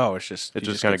 Oh, it's just It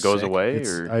you just kind of get goes sick. away, It's,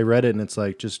 or I read it and it's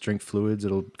like just drink fluids.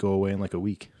 It'll go away in like a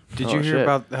week. Did Oh, you hear shit.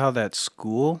 about how that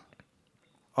school,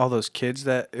 all those kids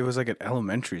that it was like an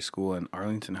elementary school in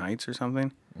Arlington Heights or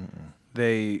something?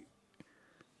 They,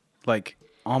 like,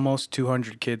 almost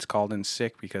 200 kids called in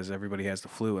sick because everybody has the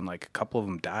flu, and like a couple of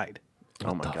them died.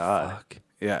 oh my The God. fuck?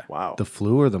 Yeah, Wow. The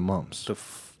flu or the mumps?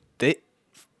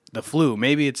 the flu.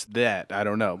 Maybe it's that. I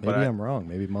don't know, Maybe but I'm wrong.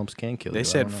 Maybe mumps can kill you. they I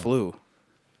said don't know.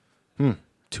 flu.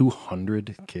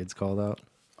 200 kids called out.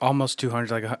 Almost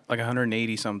 200, like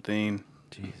 180 something.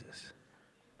 Jesus,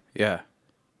 Yeah,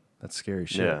 that's scary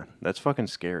shit. Yeah, that's fucking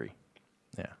scary.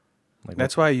 Yeah. Like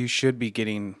that's why you should be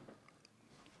getting.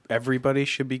 Everybody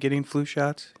should be getting flu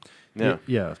shots. Yeah.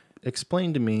 Yeah.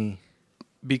 Explain to me.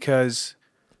 Because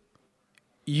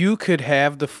you could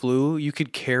have the flu, you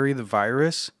could carry the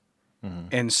virus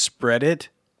and spread it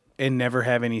and never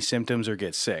have any symptoms or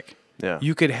get sick. Yeah.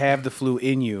 You could have the flu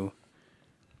in you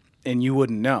and you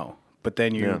wouldn't know. But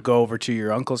then you Yeah. go over to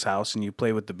your uncle's house and you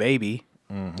play with the baby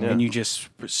Yeah. and you just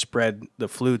spread the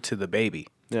flu to the baby.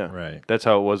 Yeah. Right. That's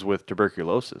how it was with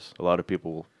tuberculosis. A lot of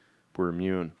people were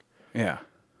immune, Yeah.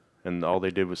 and all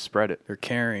they did was spread it. They're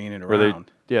carrying it Or they,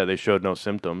 around. yeah, they showed no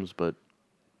symptoms, but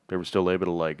they were still able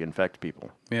to like infect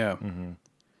people. Yeah.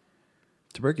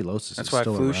 Tuberculosis That's is why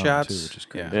still flu around shots. too, which is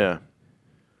crazy. Yeah. Yeah.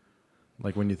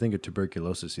 Like when you think of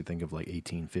tuberculosis, you think of like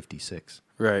 1856.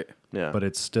 Right. Yeah. But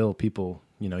it's still people,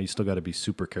 you still got to be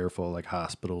super careful, like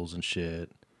hospitals and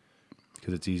shit,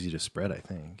 because it's easy to spread, I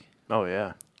think. oh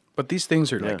yeah. But these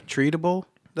things are Yeah. like treatable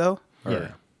though? Or-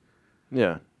 Yeah.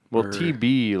 Yeah. Well, Or-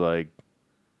 TB, like,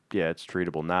 yeah, it's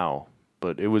treatable now,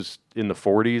 but it was in the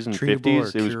 40s and Treatable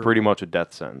 50s. or It was curable? pretty much a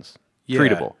death sentence. Yeah.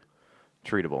 Treatable.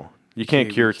 Treatable. You can't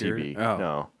be cure cured? TB. Oh.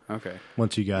 No. Okay.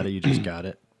 Once you got it, you just got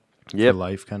it Yep. for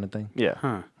life kind of thing. Yeah.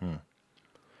 Huh.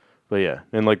 But yeah,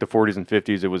 in like the 40s and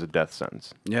 50s, it was a death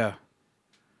sentence. Yeah.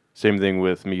 Same thing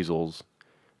with measles,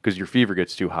 because your fever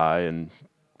gets too high and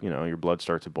your blood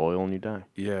starts to boil and you die.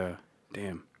 Yeah.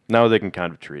 Damn. Now they can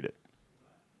kind of treat it.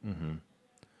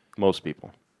 Most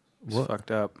people. It's What-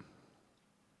 fucked up.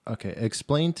 Okay,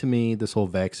 explain to me this whole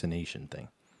vaccination thing.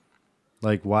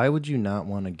 Like, why would you not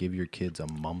want to give your kids a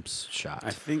mumps shot?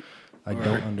 I think. I don't You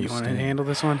want to understand. handle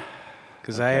this one?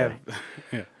 Because I have.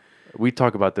 Yeah. We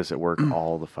talk about this at work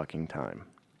all the fucking time.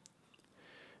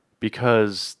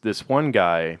 Because this one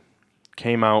guy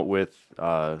came out with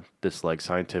this like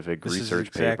scientific This is research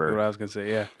exactly paper what I was gonna say.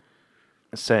 Yeah.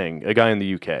 saying, a guy in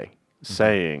the UK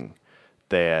saying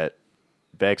that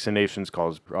vaccinations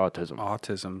cause autism.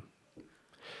 Autism.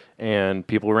 And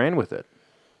people ran with it.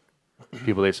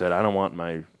 People, they said, I don't want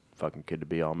my fucking kid to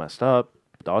be all messed up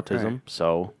with autism, Right.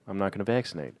 so I'm not going to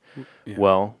vaccinate. Yeah.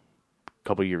 Well, a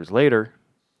couple years later,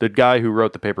 the guy who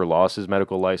wrote the paper lost his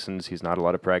medical license. He's not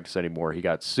allowed to practice anymore. He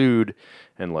got sued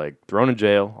and like thrown in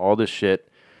jail, all this shit.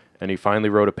 And he finally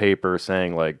wrote a paper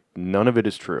saying like none of it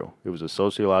is true. It was a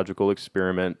sociological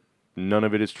experiment. None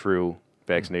of it is true.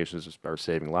 Vaccinations are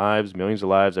saving lives, millions of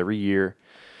lives every year.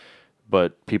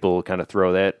 But people kind of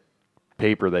throw that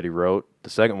paper that he wrote,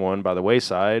 the second one, by the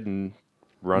wayside and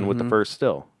run with the first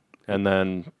still. And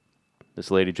then this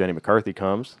lady, Jenny McCarthy,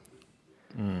 comes,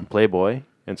 Playboy,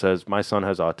 and says, my son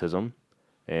has autism,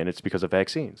 and it's because of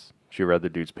vaccines. She read the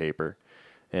dude's paper,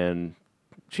 and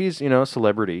she's, a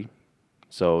celebrity,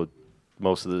 so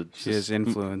most of the She has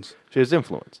influence. She has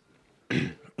influence,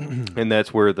 and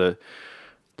that's where the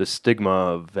stigma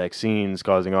of vaccines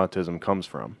causing autism comes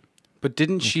from. But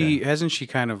hasn't she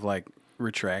kind of like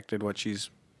retracted what she's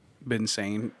been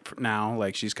saying now?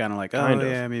 Like she's kind of like, oh Kind of.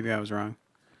 yeah, maybe I was wrong.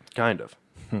 Kind of.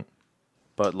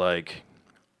 But like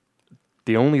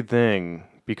the only thing,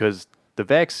 because the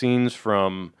vaccines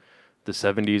from the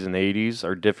 70s and 80s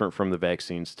are different from the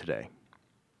vaccines today,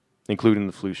 including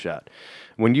the flu shot.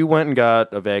 When you went and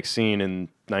got a vaccine in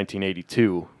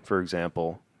 1982, for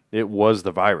example, it was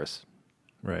the virus.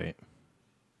 Right.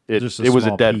 It Just a was a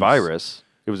small dead piece. virus.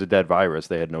 It was a dead virus.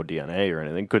 They had no DNA or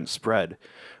anything. Couldn't spread.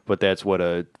 But that's what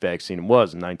a vaccine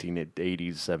was in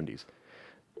 1980s, 70s.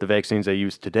 The vaccines they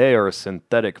use today are a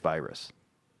synthetic virus,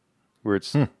 where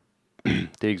it's the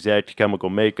exact chemical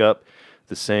makeup,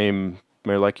 the same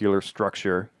molecular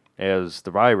structure as the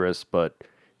virus, but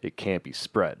it can't be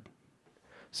spread.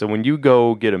 So when you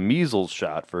go get a measles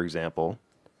shot, for example,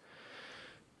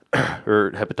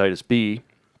 or hepatitis B,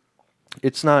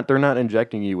 they're not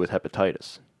injecting you with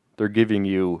hepatitis. They're giving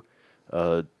you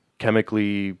a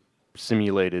chemically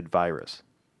simulated virus.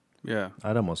 Yeah,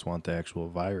 I'd almost want the actual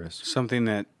virus. something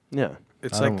that Yeah.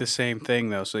 it's I like don't- the same thing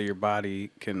though, so your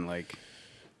body can like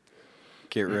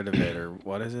get rid of it, or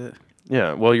what is it?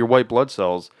 Yeah. Well, your white blood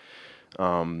cells,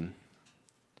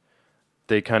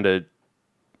 they kind of,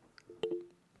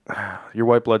 your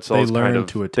white blood cells learn kind of,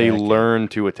 to they attack it. learn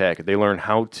to attack it. They learn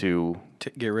how to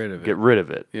Get rid of it. get rid of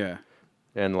it. Yeah.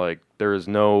 And like, there is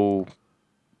no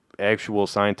actual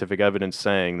scientific evidence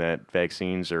saying that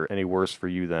vaccines are any worse for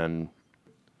you than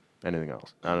anything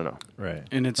else. I don't know. Right.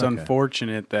 And it's Okay.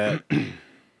 unfortunate that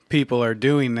people are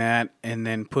doing that and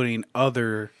then putting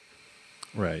other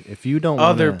Right. If you don't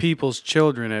other wanna- people's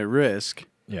children at risk.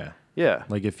 Yeah. Yeah.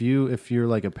 Like if you're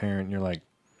like a parent and you're like,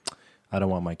 I don't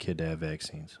want my kid to have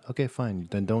vaccines. Okay, fine.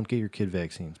 Then don't get your kid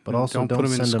vaccines. But also Don't don't, put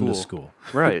 'em in send them to school.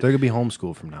 school. Right. They're gonna be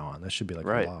homeschooled from now on. That should be like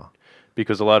Right. a law.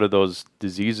 Because a lot of those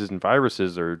diseases and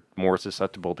viruses are more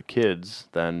susceptible to kids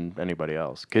than anybody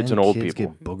else. Kids and old kids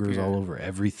people. get boogers all over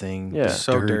everything. Yeah.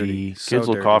 So dirty. So Kids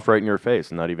will dirty. cough right in your face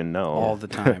and not even know. all the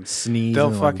time. Sneeze. They'll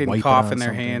and, like, fucking wipe it cough on in their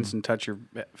something. hands and touch your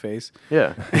face.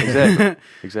 Yeah, exactly.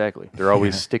 Exactly. They're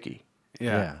always sticky,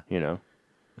 Yeah. you know.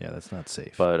 Yeah, that's not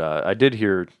safe. But I did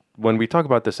hear, when we talk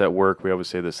about this at work, we always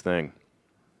say this thing.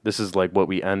 This is like what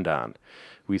we end on.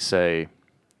 We say,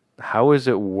 how is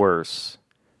it worse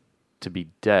to be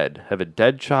dead, have a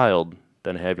dead child,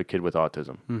 than have a kid with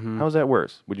autism? How is that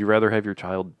worse? Would you rather have your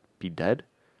child be dead?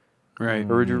 Right.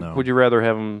 Or No. would you rather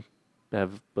have them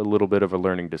have a little bit of a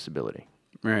learning disability?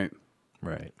 Right.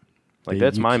 right. Like, That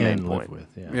that's you my can main live point. with.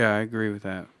 Yeah. Yeah, I agree with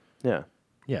that. Yeah.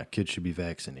 Yeah, kids should be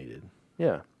vaccinated,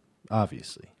 Yeah.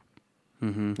 obviously.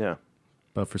 Yeah.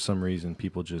 But for some reason,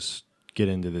 people just get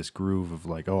into this groove of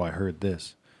like, oh, I heard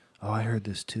this. Oh, I heard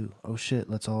this too. Oh shit,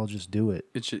 let's all just do it.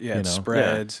 It should, You it know?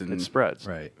 spreads Yeah, and it spreads.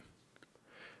 Right.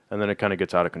 And then it kind of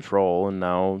gets out of control, and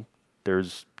now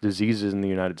there's diseases in the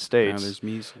United now States there's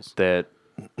measles. that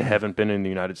haven't been in the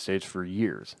United States for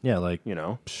years. Yeah, like You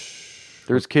know,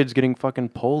 there's kids getting fucking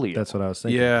polio. that's what I was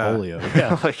thinking. Yeah. Polio.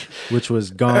 Yeah. like Which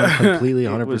was gone completely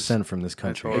 100% from this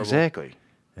country. horrible. exactly.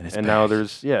 And, it's And now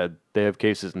back. they have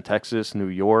cases in Texas, New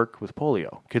York with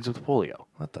polio. Kids with polio.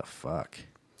 What the fuck?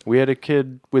 We had a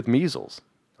kid with measles.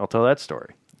 I'll tell that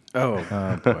story. Oh.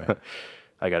 Oh boy.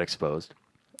 I got exposed.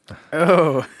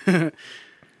 Oh.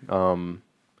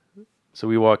 So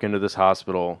we walk into this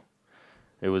hospital.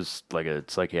 It was like a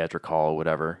psychiatric hall or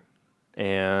whatever.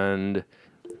 And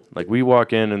like we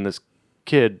walk in and this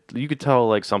kid, you could tell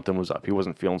like something was up. He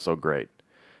wasn't feeling so great.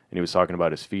 And he was talking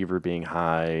about his fever being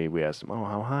high. We asked him, oh,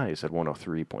 how high? He said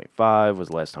 103.5 was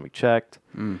the last time he checked.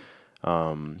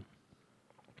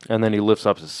 And then he lifts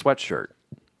up his sweatshirt.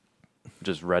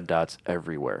 Just red dots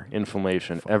everywhere.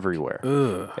 Inflammation everywhere.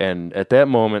 Ugh. And at that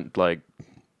moment, like,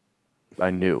 I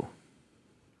knew.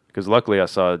 Because luckily I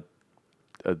saw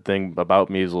a thing about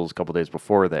measles a couple days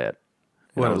before that.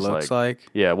 And What I it was looks like.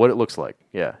 Yeah, what it looks like.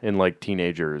 Yeah, in like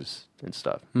teenagers and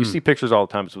stuff. You see pictures all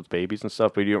the time with babies and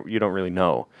stuff, but you don't really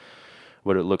know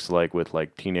what it looks like with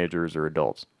like teenagers or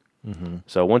adults.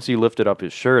 So once he lifted up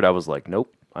his shirt, I was like,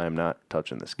 nope, I am not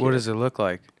touching this kid. What does it look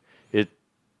like?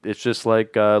 It's just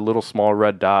like little small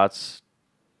red dots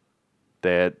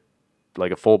that,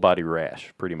 like a full body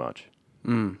rash, pretty much.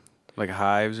 Like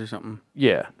hives or something?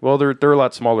 Yeah. Well, they're a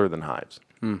lot smaller than hives.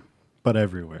 But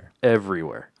everywhere.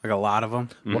 Everywhere. Like a lot of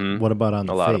them? What about on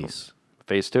the A lot of 'em. face?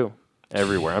 Face too.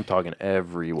 Everywhere. I'm talking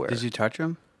everywhere. Did you touch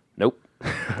them? Nope.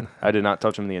 I did not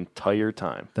touch them the entire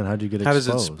time. Then how'd you get How exposed?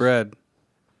 does it spread?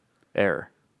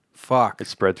 Air. Fuck. It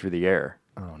spread through the air.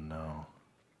 Oh no.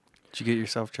 Did you get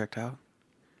yourself checked out?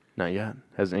 Not yet.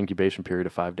 Has an incubation period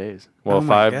of 5 days. Well, Oh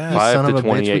my God. Son five of a to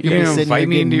bitch, 28 we You You're days. gonna sitting here invite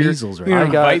me getting into your measles right you gonna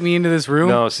now. invite me into this room?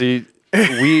 No, see,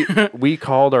 we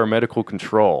called our medical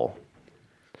control,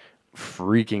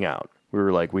 freaking out. We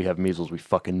were like, we have measles. We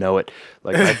fucking know it.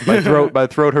 Like my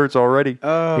throat hurts already.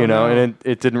 Oh, you know, no. and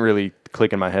it didn't really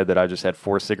click in my head that I just had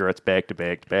 4 cigarettes back to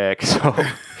back to back. So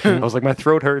I was like, my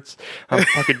throat hurts. I'm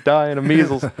fucking dying of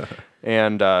measles.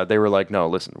 And they were like, no,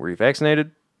 listen, were you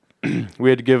vaccinated? We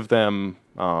had to give them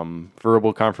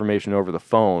verbal confirmation over the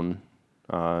phone.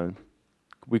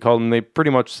 We called them. They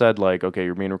pretty much said like, okay,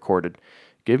 you're being recorded.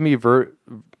 Give me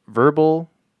verbal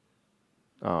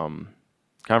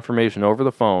confirmation over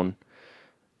the phone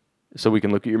so we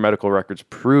can look at your medical records,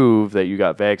 prove that you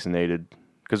got vaccinated,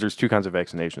 because there's 2 kinds of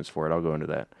vaccinations for it. I'll go into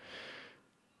that.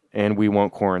 And we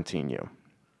won't quarantine you.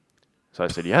 So I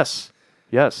said, yes.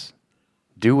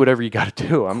 Do whatever you got to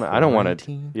do. I don't want to.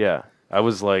 Quarantine? Yeah. I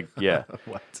was like, yeah.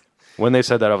 What? When they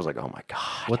said that, I was like, oh my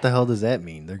God. What the hell does that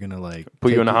mean? They're gonna like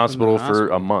Put you take in a hospital for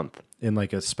hospital. a month. in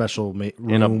like a special room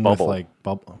In a bubble. with like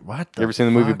bubble. What? The You ever seen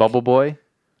the movie fuck? Bubble Boy?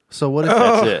 So what if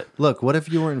That's it. Look, what if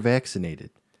you weren't vaccinated?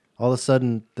 All of a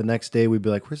sudden, the next day we'd be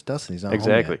like, "Where's Dustin? He's not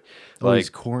Exactly. home yet. Oh, he's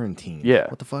Like- quarantined. Yeah.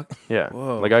 What the fuck? Yeah.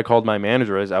 Whoa. Like I called my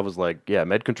manager. I was like, yeah,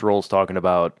 Med Control's talking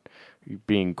about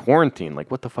being quarantined. Like,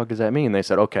 what the fuck does that mean? They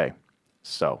said, okay,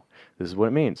 so this is what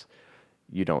it means.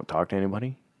 You don't talk to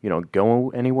anybody. You don't go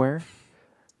anywhere.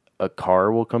 A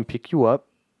car will come pick you up,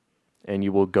 and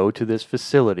you will go to this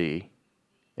facility,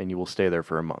 and you will stay there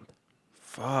for a month.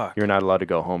 Fuck. You're not allowed to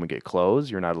go home and get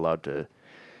clothes. You're not allowed to,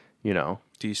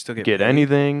 Do you still get get paid?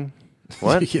 anything.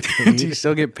 What? You get Do paid? you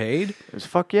still get paid? It was,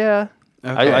 fuck yeah.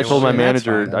 Okay, I told well, my that's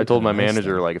manager. fine. I told my Nice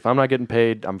manager then. like, if I'm not getting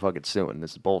paid, I'm fucking suing.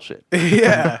 This is bullshit.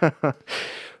 Yeah.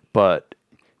 But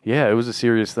yeah, it was a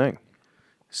serious thing.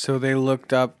 So they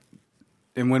looked up,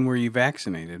 and when were you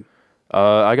vaccinated?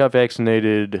 I got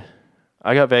vaccinated.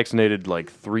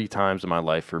 Like 3 times in my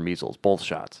life for measles, both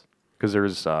shots. Because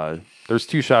there's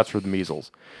 2 shots for the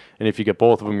measles, and if you get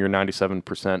both of them, you're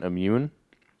 97% immune.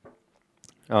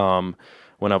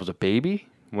 When I was a baby,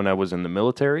 when I was in the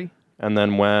military, and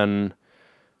then when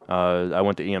I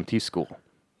went to EMT school,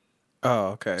 Oh,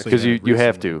 okay. So because yeah, you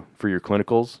have recently. to for your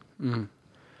clinicals.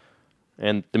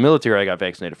 And the military, I got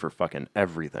vaccinated for fucking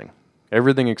everything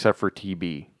except for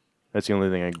TB. That's the only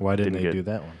thing I Why didn't they get. do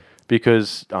that one?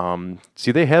 Because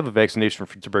see, they have a vaccination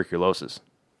for tuberculosis,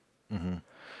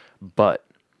 but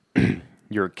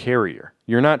you're a carrier.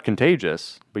 You're not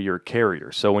contagious, but you're a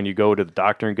carrier. So when you go to the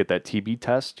doctor and get that TB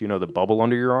test, the bubble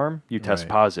under your arm, you test Right.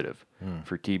 positive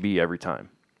for TB every time.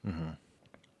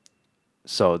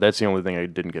 So that's the only thing I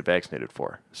didn't get vaccinated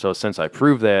for. So since I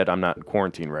proved that, I'm not in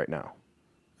quarantine right now.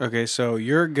 Okay, so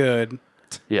you're good.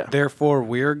 Yeah. Therefore,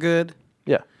 we're good.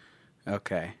 Yeah.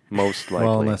 Okay. Most likely.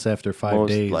 Well, unless after 5 Most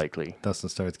days, likely. Dustin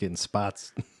starts getting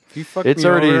spots. You fuck It's me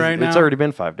already over right now. it's already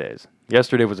been 5 days.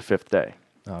 Yesterday was the 5th day.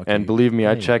 Oh, okay. And believe me, I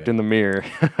There you checked go. in the mirror.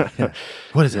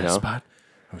 What is that know? spot?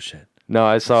 Oh shit! No,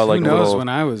 I saw like Who a knows little, when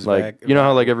I was like back- you know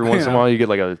how like every once in a Yeah. while you get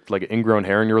like an ingrown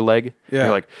hair in your leg. Yeah.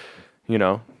 You're like,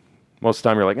 most of the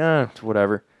time you're like, it's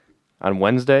whatever. On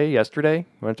yesterday,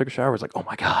 when I took a shower, I was like, oh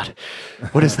my god,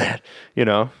 what is that? And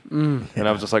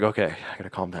I was just like, okay, I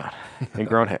gotta calm down.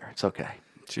 Ingrown hair, it's okay.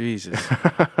 Jesus.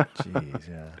 Jeez,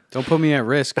 yeah. Don't put me at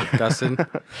risk, Dustin.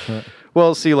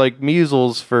 Well, see, like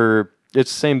measles it's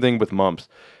the same thing with mumps.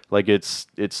 Like it's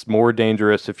more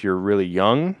dangerous if you're really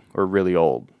young or really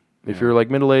old. If you're like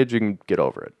middle age, you can get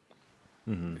over it.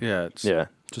 Yeah, it's Yeah.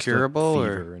 Just curable like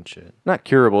or fever and shit. Not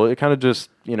curable. It kind of just,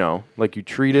 like you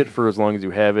treat it for as long as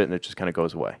you have it and it just kind of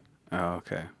goes away. oh,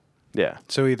 okay. Yeah.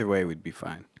 So either way, we'd be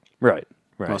fine, Right.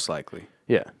 Right. most likely.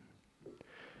 Yeah.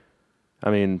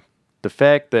 I mean, the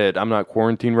fact that I'm not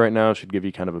quarantined right now should give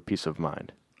you kind of a peace of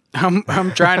mind. I'm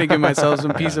trying to give myself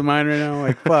some peace of mind right now.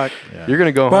 Like fuck. You're going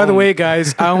to go By home. the way,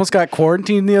 guys, I almost got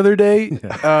quarantined the other day,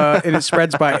 and it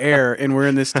spreads by air, and we're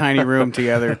in this tiny room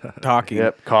together talking.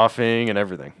 Yep. Coughing and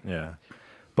everything. Yeah.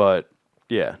 But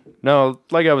yeah. No,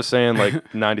 like I was saying, like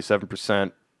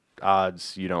 97%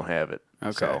 odds you don't have it.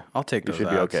 Okay, So I'll take you those should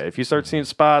be odds. okay. If you start seeing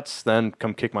spots, then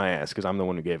come kick my ass because I'm the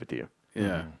one who gave it to you.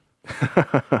 Yeah.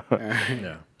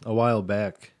 Yeah. A while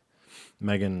back,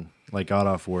 Megan got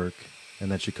off work,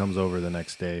 and then she comes over the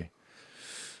next day.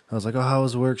 I was like, "Oh, how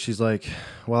was work?" She's like,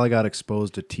 "Well, I got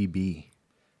exposed to TB,"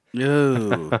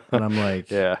 Ew. and I'm like,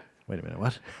 Yeah. Wait a minute,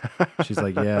 what?" She's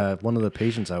like, "Yeah, one of the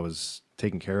patients I was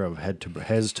taking care of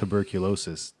has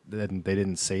tuberculosis. And they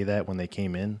didn't say that when they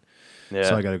came in, Yeah.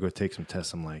 so I got to go take some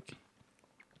tests." I'm like,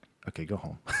 "Okay, go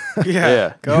home.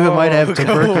 Yeah. Yeah. You might have go.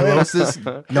 tuberculosis.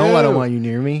 No, I don't want you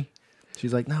near me."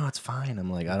 She's like, no, it's fine.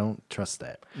 I'm like, I don't trust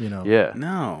that. You know? Yeah.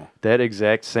 No. That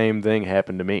exact same thing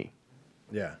happened to me.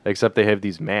 Yeah. Except they have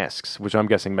these masks, which I'm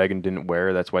guessing Megan didn't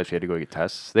wear. That's why she had to go get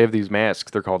tests. They have these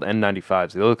masks. They're called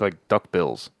N95s. They look like duck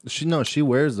bills. She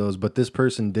wears those, but this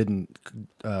person didn't.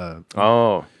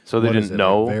 Oh, so they what is didn't it,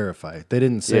 know. like, verify. They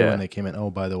didn't say Yeah. when they came in. Oh,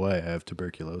 by the way, I have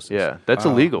tuberculosis. Yeah, that's Oh.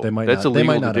 illegal. They might That's not. They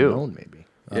illegal might not to have do. known. Maybe.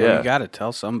 Yeah. You got to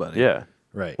tell somebody. Yeah.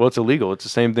 Right. Well, it's illegal. It's the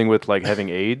same thing with like having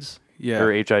AIDS Yeah.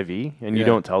 or HIV, and you Yeah.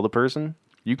 don't tell the person.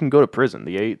 You can go to prison.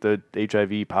 The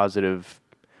HIV positive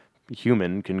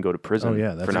human can go to prison Oh,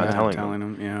 yeah, that's for not right. telling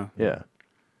them. them. Yeah. Yeah.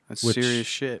 That's Which- serious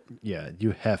shit. Yeah.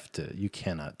 You have to. You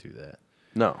cannot do that.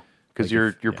 No, because Like you're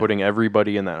if- you're yeah. putting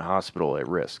everybody in that hospital at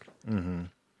risk,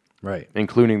 Right.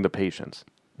 including the patients.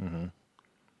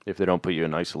 If they don't put you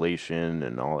in isolation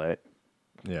and all that,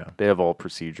 Yeah. they have all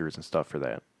procedures and stuff for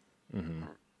that.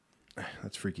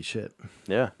 That's freaky shit.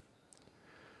 Yeah.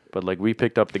 But like we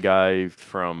picked up the guy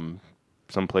from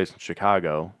someplace in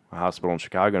Chicago, a hospital in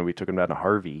Chicago, and we took him down to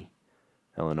Harvey,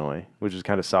 Illinois, which is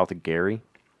kind of south of Gary.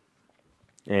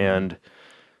 And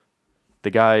the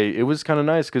guy, it was kind of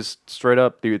nice because straight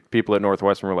up, the people at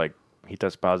Northwestern were like, he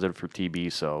tested positive for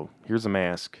TB, so here's a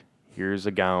mask, here's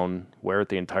a gown, wear it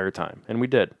the entire time. And we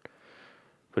did.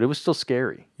 But it was still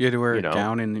scary. You had to wear You a know.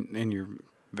 gown in your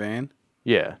van?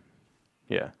 Yeah.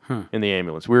 Yeah. In the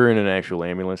ambulance. We were in an actual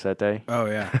ambulance that day, Oh,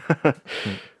 yeah.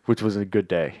 which was a good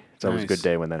day. It's always a good Nice.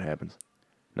 day when that happens.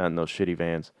 Not in those shitty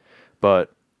vans.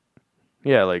 But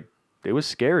yeah, like it was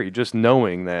scary just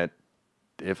knowing that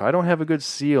if I don't have a good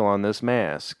seal on this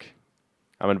mask,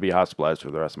 I'm going to be hospitalized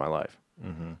for the rest of my life.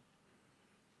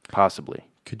 Possibly.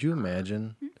 Could you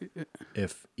imagine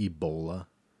if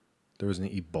there was an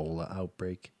Ebola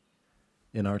outbreak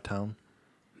in our town?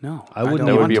 No. I wouldn't don't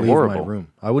That would even be leave horrible. my room.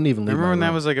 I wouldn't even leave Remember my when that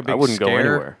room. was like a big I wouldn't scare, go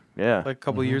anywhere. Yeah. like a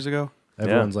couple years ago?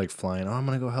 Everyone's like flying. Oh, I'm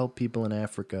gonna go help people in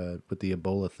Africa with the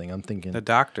Ebola thing. I'm thinking, The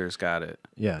doctors got it.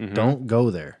 yeah, don't go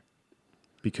there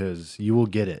because you will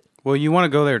get it. Well, you want to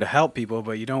go there to help people,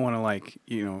 but you don't want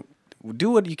to do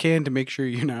what you can to make sure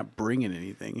you're not bringing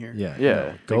anything here. Yeah, Yeah,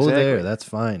 no, go exactly. there. That's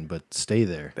fine, but stay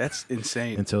there That's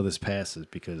insane. until this passes.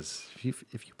 Because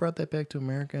if you brought that back to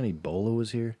America and Ebola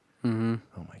was here, oh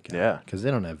my god, Yeah. because they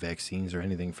don't have vaccines or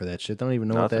anything for that shit. They don't even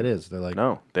know what that Nothing. is. They're like,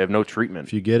 No, they have no treatment.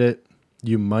 if you get it,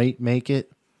 you might make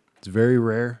it. It's very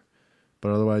rare,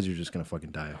 but otherwise you're just gonna fucking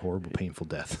die a horrible, painful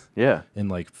death Yeah. in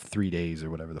like 3 days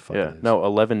or whatever the fuck Yeah. it is. No,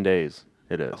 11 days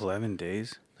it is. 11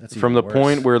 days? That's From the even worse.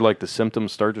 point where like the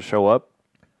symptoms start to show up,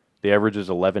 the average is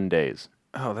 11 days.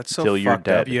 Oh, that's so Till you're fucked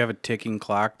up. dead. You have a ticking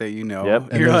clock that you know. Yep.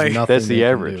 And You're there's like, nothing That's they the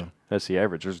can average. do. That's the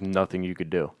average. There's nothing you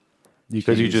could do You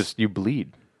because can you use- you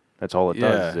bleed. That's all it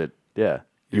does. Yeah.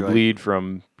 You You're like- bleed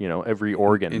from every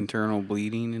organ. internal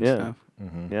bleeding and Yeah. stuff.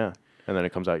 Yeah, and then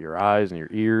it comes out your eyes and your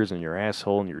ears and your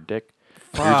asshole and your dick.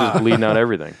 You're Fuck. just bleeding out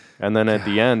everything. And then at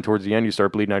the end, towards the end, you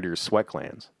start bleeding out of your sweat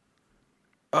glands.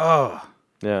 Oh.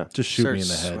 Yeah. just shoot me in the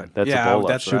Starts head sweating. That's yeah, Ebola.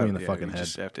 That's Shoot what me I- in the yeah, fucking you head.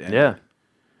 just have to end Yeah. it.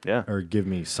 Yeah. or give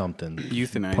me something.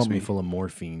 Euthanize Pump me me. full of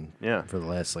morphine. Yeah. For the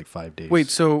last like 5 days. Wait,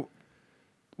 so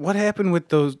what happened with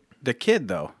the kid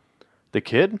though? The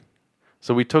kid?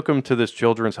 So we took him to this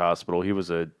children's hospital. He was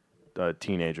a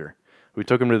teenager. We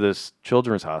took him to this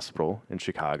children's hospital in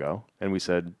Chicago, and we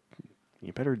said,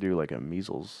 you better do like a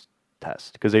measles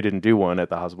test. Because they didn't do one at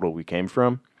the hospital we came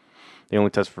from. They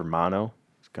only test for mono.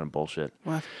 It's kind of bullshit.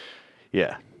 What?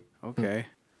 Yeah. Okay.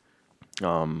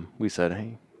 We said,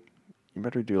 hey, you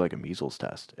better do like a measles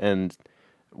test. And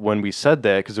when we said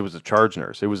that, because it was a charge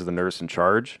nurse, it was the nurse in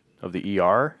charge of the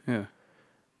ER, Yeah.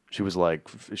 she was like,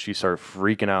 she started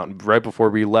freaking out. And right before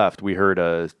we left, we heard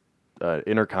a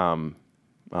intercom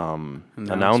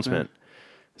announcement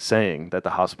saying that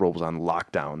the hospital was on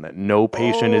lockdown, that no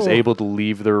patient is Oh. able to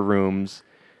leave their rooms.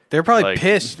 They're probably Like-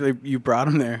 pissed that you brought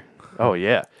him there. Oh,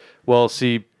 yeah. Well,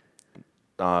 see,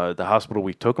 the hospital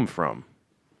we took him from,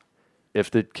 if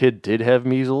the kid did have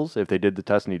measles, if they did the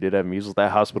test and he did have measles,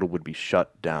 that hospital would be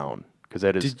shut down. Because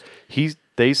that is,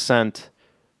 they sent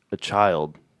a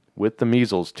child with the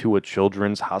measles to a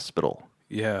children's hospital,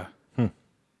 Yeah.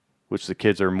 which the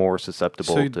kids are more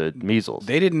susceptible So to measles.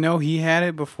 They didn't know he had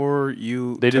it before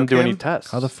you. They didn't took do any him?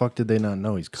 tests. How the fuck did they not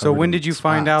know he's covered So when in did you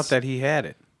find out spots? that he had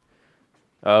it?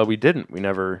 We didn't. We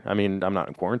never. I mean, I'm not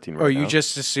in quarantine right Or now. you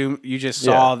just assumed you just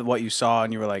Yeah. saw what you saw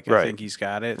and you were like, I Right. think he's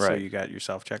got it, so Right. you got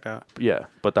yourself checked out. Yeah,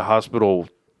 but the hospital,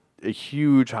 a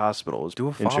huge hospital, is Do a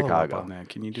in follow-up Chicago. on that.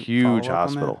 Can you do huge follow-up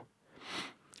on hospital?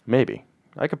 Maybe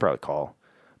I could probably call,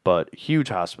 but huge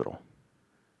hospital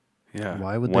Yeah.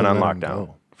 Why would went they on let him lockdown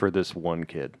go? for this one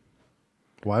kid.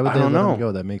 Why would I they don't let know. him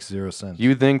go? That makes zero sense.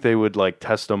 You'd think they would like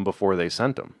test him before they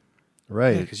sent him.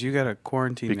 right? Because you got to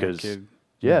quarantine Because that kid.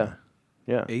 yeah,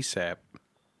 Yeah. ASAP.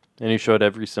 And he showed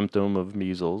every symptom of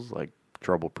measles, like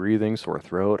trouble breathing, sore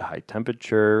throat, high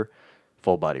temperature,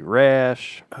 full body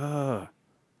rash,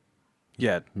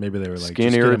 Yeah. Maybe they were like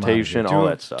skin "Just get him out of here." irritation, all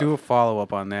that stuff. Do a follow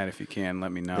up on that if you can.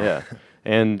 Let me know. Yeah.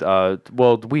 And,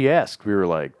 well, we asked, we were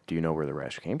like, do you know where the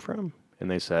rash came from? And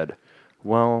they said,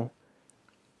 well,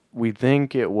 we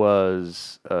think it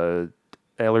was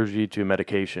allergy to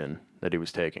medication that he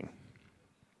was taking.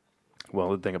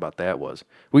 Well, the thing about that was,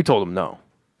 we told him no.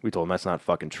 We told him that's not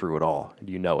fucking true at all.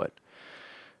 You know it.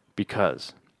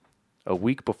 Because a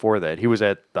week before that, he was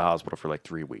at the hospital for like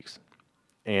 3 weeks.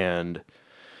 And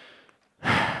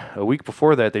a week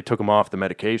before that, they took him off the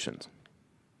medications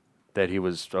that he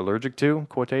was allergic to,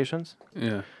 quotations.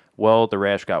 Yeah. Well, the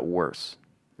rash got worse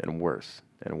and worse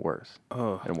and worse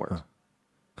Oh. and worse.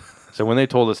 So when they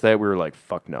told us that, we were like,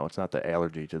 fuck no, it's not the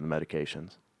allergy to the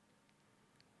medications.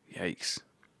 Yikes.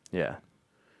 Yeah.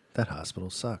 That hospital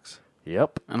sucks.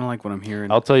 Yep. I don't like what I'm hearing.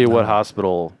 I'll tell you what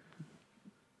hospital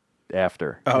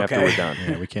after Okay. we're done.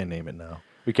 Yeah, we can't name it now.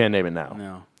 We can't name it now.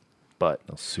 No. But,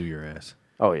 They'll sue your ass.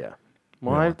 oh yeah.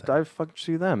 Well, don't want that. I fucking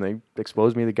see them. They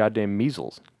exposed me to goddamn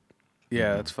measles.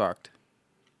 Yeah, that's fucked.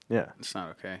 Yeah. It's not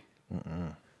okay.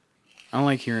 I don't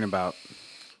like hearing about,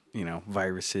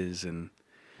 viruses and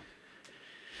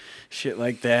shit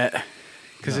like that.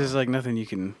 Because there's like nothing you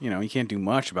can, you can't do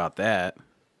much about that.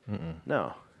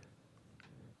 No.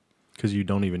 Because you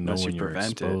don't even know Unless when you you're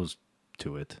prevent it. exposed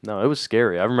to it. No, it was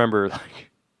scary. I remember like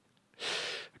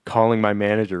calling my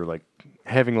manager, like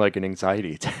having like an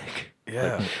anxiety attack.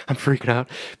 Yeah. Like, I'm freaking out.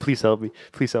 Please help me.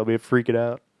 Please help me. I'm freaking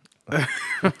out.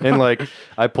 And like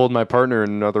I pulled my partner in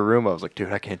another room. I was like,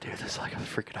 dude, I can't do this. Like I'm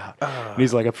freaking out. And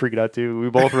he's like, I'm freaking out too. We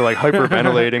both were like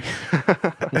hyperventilating.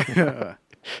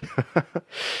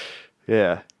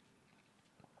 Yeah.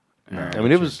 I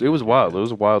mean, it was wild. It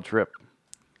was a wild trip.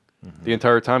 The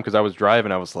entire time, because I was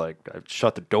driving, I was like, I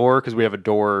shut the door because we have a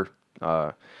door,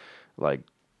 like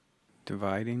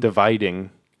Dividing.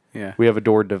 dividing. Yeah. We have a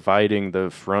door dividing the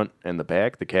front and the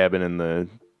back, the cabin and the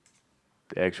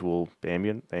actual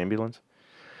ambulance,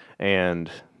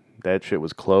 and that shit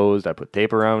was closed. I put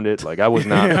tape around it. Like I was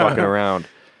not fucking around.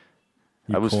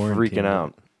 You I was quarantined freaking it.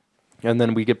 out. And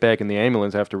then we get back in the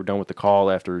ambulance after we're done with the call,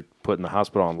 after putting the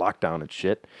hospital on lockdown and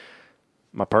shit.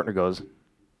 My partner goes,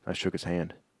 I shook his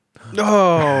hand.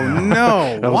 Oh, no.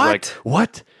 And I was What? like,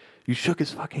 what? You shook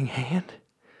his fucking hand?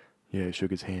 Yeah, I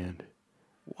shook his hand.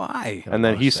 Why? And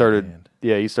then wash he that started, hand.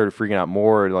 he started freaking out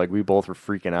more. And like we both were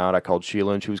freaking out. I called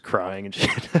Sheila and she was crying and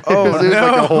shit. Oh, it was like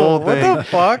a whole What thing. the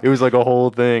fuck? It was like a whole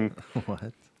thing. What?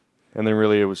 And then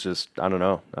really it was just, I don't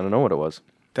know what it was.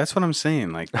 That's what I'm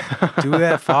saying. Like, do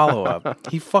that follow up.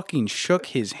 He fucking shook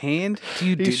his hand. Do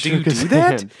you do shook his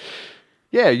that? hand.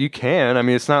 Yeah, you can. I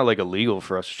mean, it's not like illegal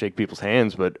for us to shake people's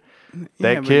hands, but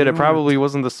that but kid, you it don't probably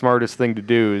wasn't the smartest thing to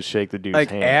do is shake the dude's Like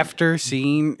hand. after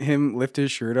seeing him lift his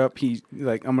shirt up, he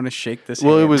like, I'm gonna shake this.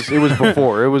 Well, hand. it was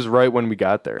before. It was right when we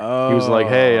got there. He was like,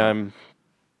 "Hey,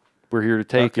 we're here to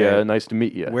take Okay. you. Nice to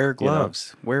meet you." Wear you know?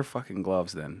 gloves. Wear fucking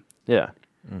gloves then. Yeah.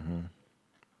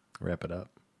 Wrap it up.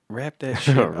 Wrap that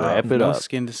shit up. Wrap it no up.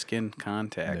 skin to skin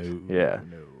contact. No. Yeah.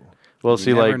 No. Well, You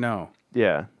see, never like, know.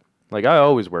 yeah, like I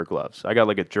always wear gloves. I got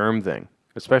like a germ thing,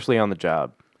 especially on the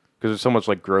job, because there's so much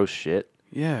like gross shit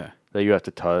Yeah. that you have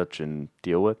to touch and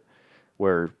deal with.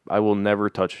 Where I will never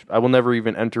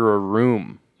even enter a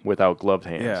room without gloved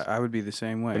hands. Yeah, I would be the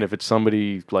same way. And if it's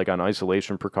somebody like on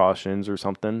isolation precautions or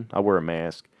something, I wear a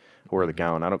mask, I wear the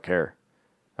gown. I don't care.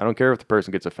 I don't care if the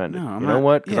person gets offended. No, I'm you know not-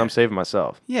 what? Because yeah. I'm saving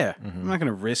myself. yeah, I'm not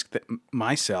gonna risk that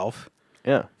myself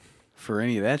Yeah. for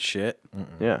any of that shit.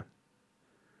 Yeah.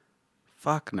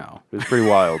 Fuck no. It was pretty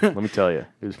wild. Let me tell you.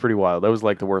 It was pretty wild. That was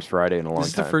like the worst Friday in a long This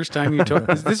is time. the first time you told.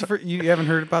 Is this you haven't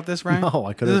heard about this, Ryan? No,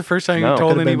 I This is the could've- first time No. you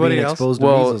told Could've been anybody being else. exposed to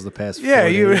Well, measles the past 4 Yeah,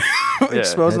 you days.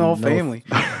 exposing the whole Had no- family.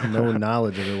 No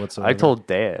knowledge of it whatsoever. I told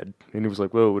Dad, and he was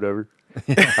like, "Whoa, whatever."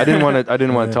 I didn't want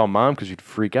to tell Mom because she'd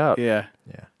freak out. Yeah.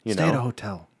 Yeah. You Stay at a know.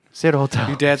 hotel. Stay at a hotel.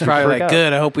 Your dad's She'd probably freak like, out.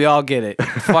 "Good. I hope we all get it.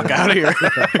 Fuck out of here."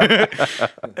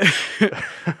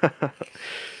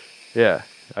 Yeah,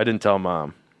 I didn't tell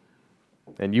Mom,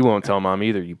 and you won't tell Mom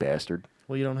either, you bastard.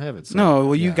 Well, you don't have it. So. No,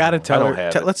 well, you Yeah, got to no. tell don't her.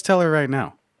 have it. Let's tell her right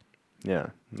now. Yeah,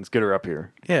 let's get her up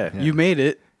here. Yeah, you made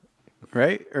it,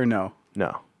 right? Or no?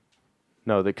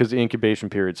 No, because the incubation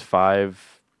period's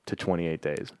 5 to 28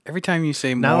 days. Every time you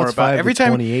say Now more it's about 5 every to time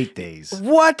 28 days.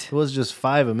 what? It was just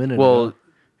 5 a minute Well, ago.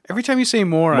 Every time you say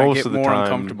more, I most get of the more time,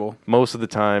 uncomfortable. most of the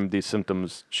time, these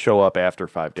symptoms show up after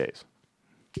 5 days.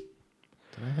 Did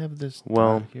I have this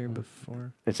Well- dot here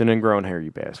before? It's an ingrown hair, you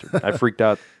bastard. I freaked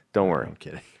out. Don't worry, I'm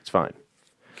kidding. it's fine.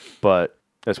 But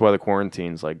that's why the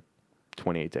quarantine's like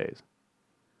 28 days.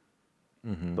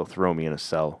 They'll throw me in a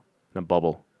cell, in a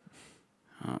bubble.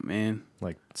 Oh man,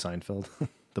 Like Seinfeld,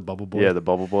 the bubble boy. Yeah, the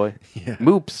bubble boy. Yeah.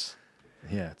 Moops.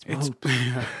 Yeah, it's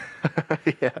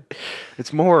Yeah.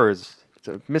 It's Moore's. It's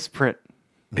a misprint.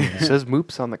 It says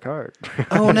Moops on the card.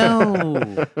 oh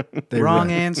no, They wrong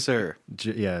run- answer.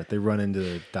 Yeah, they run into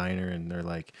the diner and they're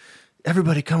like,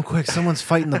 "Everybody, come quick! Someone's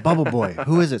fighting the bubble boy.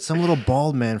 Who is it? Some little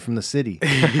bald man from the city."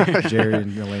 Jerry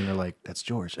and Elaine are like, "That's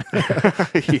George."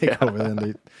 They go over there and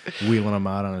they wheeling him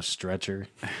out on a stretcher.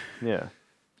 Yeah.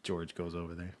 George goes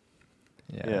over there.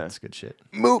 Yeah, Yeah. that's good shit.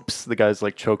 Moops. The guy's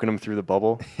like choking him through the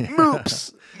bubble.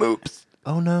 Moops. Moops.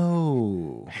 Oh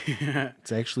no,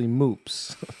 it's actually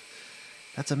Moops.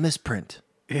 That's a misprint.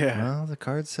 Yeah, Well, the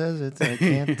card says it. I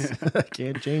can't. I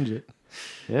can't change it.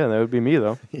 Yeah, that would be me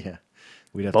though. Yeah,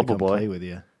 we'd have Bubble to come boy. play with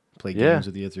you, play Yeah. games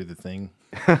with you through the thing.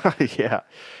 Yeah.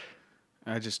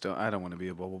 I just don't. I don't want to be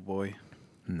a bubble boy.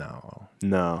 No,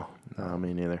 No,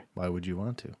 me neither. why would you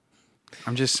want to?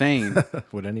 I'm just saying,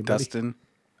 Would anybody? Dustin.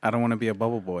 I don't want to be a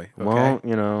bubble boy. Okay. Well,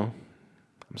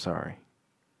 I'm sorry.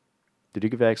 Did you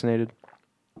get vaccinated?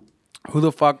 Who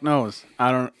the fuck knows?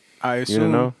 I don't. I You assume.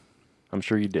 don't know? I'm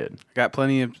sure you did. I got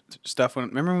plenty of stuff.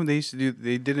 Remember when they used to do?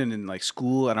 They did it in like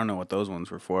school. I don't know what those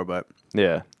ones were for, but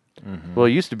Yeah. Well,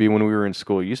 it used to be when we were in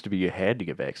school. It used to be you had to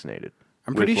get vaccinated.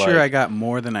 I'm With, pretty sure like- I got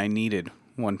more than I needed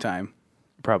one time.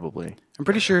 Probably. I'm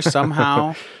pretty sure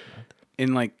somehow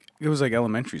in like it was like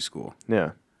elementary school.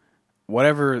 Yeah.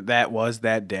 Whatever that was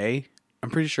that day, I'm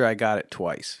pretty sure I got it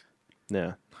twice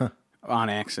Yeah. on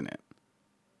accident.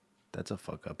 That's a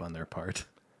fuck up on their part.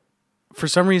 For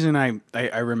some reason, I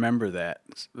remember that.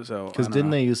 So Because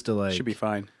didn't they used to like should be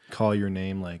fine. call your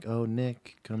name like, "Oh,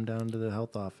 Nick, come down to the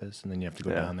health office," and then you have to go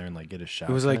Yeah. down there and like get a shot.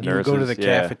 It was like kinda? you would go to the Nurses,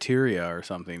 yeah. cafeteria or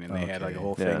something, and they had like a Okay.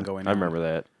 whole Yeah. thing going I on. remember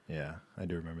that. Yeah, I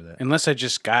do remember that. Unless I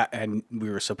just got, and we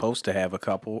were supposed to have a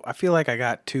couple. I feel like I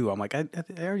got two. I'm like, I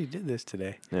already did this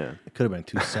today. Yeah. It could have been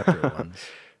two separate ones.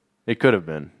 It could have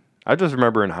been. I just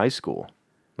remember in high school,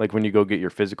 like when you go get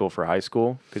your physical for high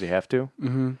school, because you have to,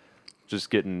 just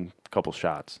getting a couple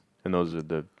shots. And those are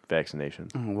the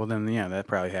vaccinations. Oh, well, then, yeah, that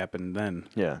probably happened then.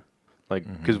 Yeah. Like,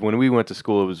 because when we went to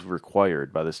school, it was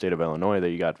required by the state of Illinois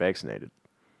that you got vaccinated.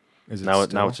 Is it Now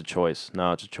still? it's a choice.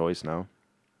 Now it's a choice now.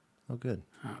 Oh, good.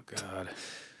 Oh, God.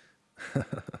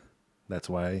 That's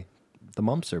why the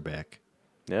mumps are back.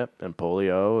 Yep. And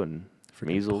polio and Freaking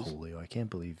measles. polio. I can't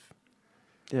believe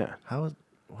Yeah. how is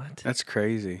what That's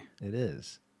crazy. it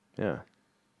is. Yeah.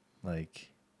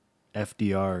 Like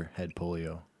FDR had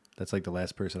polio. That's like the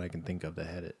last person I can think of that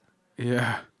had it.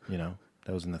 Yeah. You know,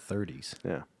 that was in the 30s.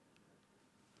 Yeah.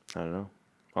 I don't know.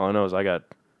 All I know is I got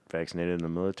vaccinated in the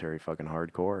military fucking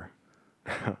hardcore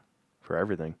for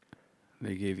everything.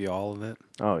 They gave you all of it.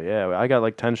 Oh, yeah. I got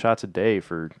like 10 shots a day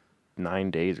for 9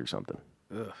 days or something.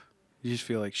 Ugh. You just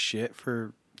feel like shit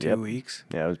for 2 Yep. weeks.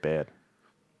 Yeah, it was bad.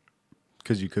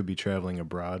 Because you could be traveling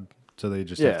abroad, so they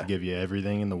just Yeah. have to give you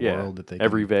everything in the Yeah. world that they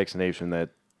Every can. vaccination that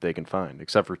they can find,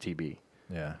 except for TB.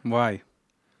 Yeah. Why?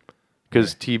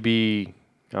 Because TB,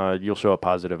 you'll show up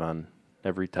positive on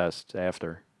every test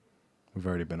after. We've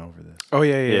already been over this. Oh,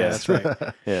 yeah, Yeah. that's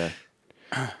right. Yeah.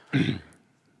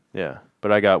 Yeah.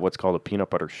 But I got what's called a peanut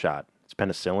butter shot. It's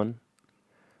penicillin.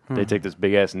 They take this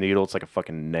big ass needle. It's like a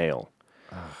fucking nail.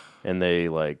 And they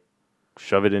like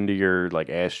shove it into your like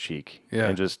ass cheek. Yeah.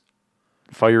 And just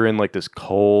fire in like this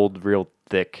cold, real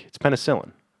thick. It's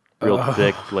penicillin. Real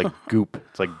thick, like goop.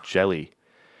 It's like jelly.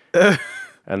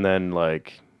 And then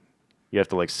like you have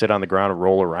to like sit on the ground and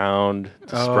roll around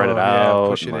to spread it Oh, yeah, out.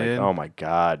 push and, it like, in. oh my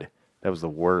God. That was the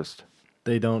worst.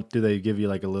 They don't. Do they give you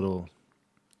like a little?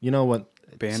 You know what?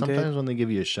 Band-Aid? Sometimes when they give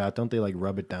you a shot, don't they like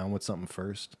rub it down with something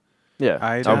first? Yeah.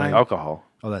 Iodine? Alcohol.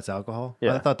 Oh, that's alcohol.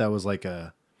 Yeah. I thought that was like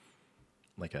a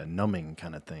numbing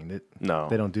kind of thing. No.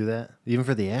 They don't do that even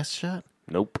for the ass shot.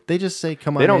 Nope. They just say,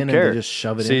 "Come on They don't in," care. and they just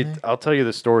shove it See, in there. I'll tell you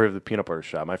the story of the peanut butter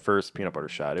shot. My first peanut butter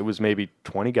shot. It was maybe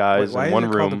 20 guys Why in is one it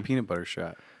called a room peanut butter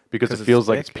shot? because 'cause it it's feels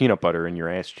like thick? it's peanut butter in your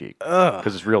ass cheek.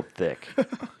 Because it's real thick. God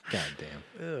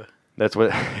damn. That's what.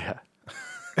 Yeah.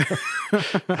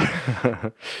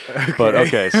 But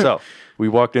okay, so we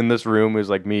walked in this room. It was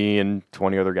like me and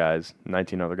 20 other guys,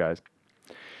 19 other guys.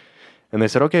 And they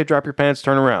said, "Okay, drop your pants,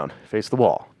 turn around, face the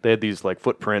wall." They had these like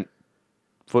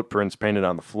footprints painted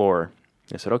on the floor.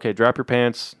 They said, "Okay, drop your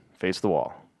pants, face the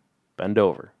wall, bend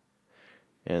over."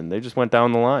 And they just went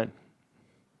down the line.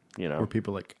 You know. Were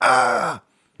people like,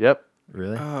 Yep.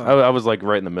 really? I was like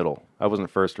right in the middle. I wasn't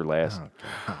first or last,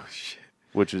 Oh, shit.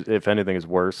 which is, if anything, is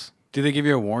worse. Do they give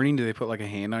you a warning? Do they put like a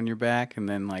hand on your back and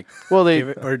then like Well, they give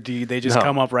it, or do they just No.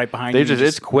 come up right behind They you? just- You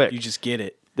it's quick. You just get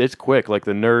it. It's quick. Like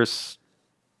the nurse's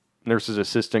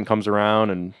assistant comes around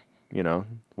and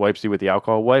wipes you with the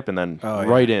alcohol wipe and then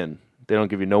right in. They don't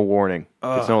give you no warning.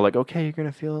 It's no like, okay, you're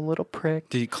gonna feel a little prick.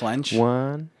 Did you clench?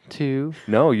 1, 2.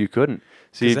 No, you couldn't.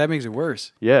 See, Because that makes it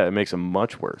worse. yeah, it makes it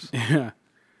much worse. Yeah.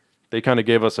 They kind of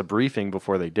gave us a briefing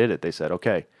before they did it. They said,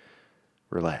 okay,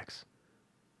 relax.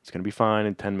 It's going to be fine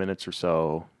in 10 minutes or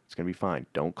so. It's going to be fine.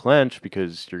 Don't clench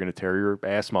because you're going to tear your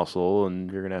ass muscle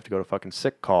and you're going to have to go to fucking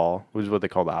sick call, which is what they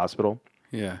call the hospital.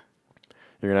 Yeah.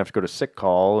 You're going to have to go to sick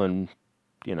call and,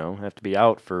 have to be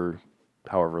out for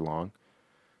however long.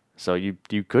 So you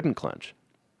couldn't clench.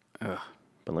 Ugh.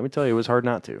 But let me tell you, it was hard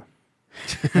not to.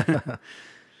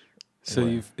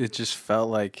 So it just felt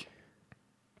like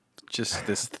just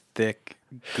this thick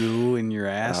goo in your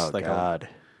ass. Oh, God.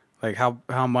 Like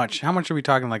how much are we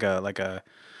talking? Like a like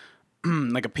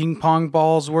a ping pong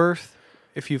ball's worth?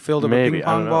 If you filled up a ping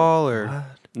pong ball, or what?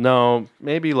 No,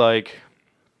 maybe like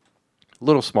a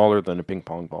little smaller than a ping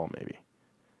pong ball, maybe.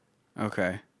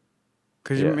 Okay,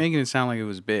 because you're making it sound like it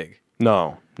was big.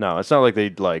 No, it's not like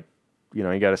they'd like, you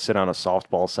got to sit on a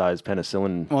softball sized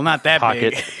penicillin. Well, not that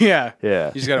pocket. big. Yeah. Yeah.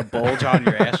 You just got a bulge on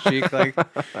your ass cheek, like.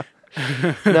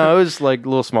 No, it was like a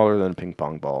little smaller than a ping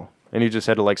pong ball. And you just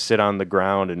had to like sit on the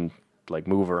ground and like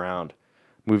move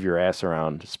your ass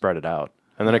around, spread it out.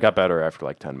 And then it got better after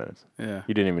like 10 minutes. Yeah.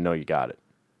 You didn't even know you got it.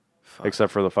 Fuck.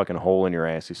 Except for the fucking hole in your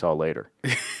ass you saw later.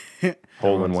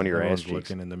 Hole in one of your ass cheeks.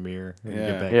 Looking in the mirror.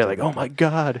 Yeah, like, oh my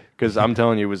God. Because I'm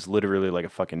telling you, it was literally like a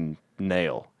fucking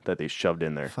nail that they shoved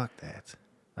in there. Fuck that.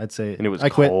 I'd say. And it was I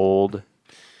quit. cold.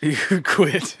 You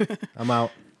quit. I'm out.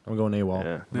 I'm going AWOL.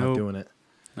 Yeah. I'm not doing it.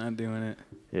 Not doing it.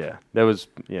 Yeah. That was,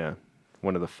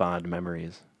 one of the fond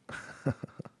memories.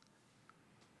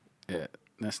 Yeah,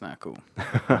 that's not cool.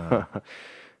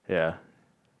 Yeah.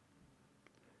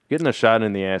 Getting a shot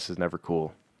in the ass is never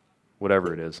cool.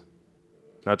 Whatever it is.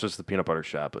 Not just the peanut butter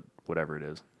shot, but whatever it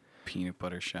is. Peanut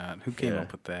butter shot. Who came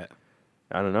up with that?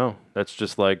 I don't know. That's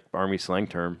just like Army slang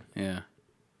term. Yeah.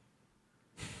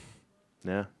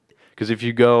 Yeah. Because if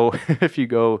you go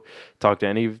talk to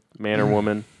any man or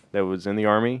woman that was in the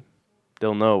Army,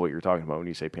 they'll know what you're talking about when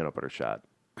you say peanut butter shot.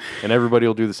 And everybody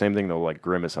will do the same thing. They'll like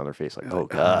grimace on their face like, oh,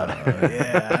 God.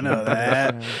 Yeah, I know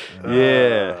that.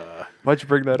 Yeah. Why'd you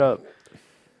bring that up?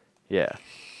 Yeah.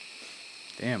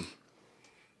 Damn.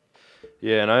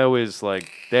 Yeah, and I always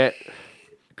like that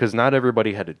because not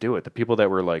everybody had to do it. The people that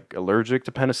were like allergic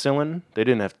to penicillin, they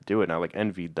didn't have to do it. And I like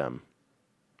envied them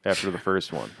after the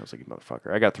first one. I was like, you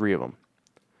motherfucker. I got 3 of them.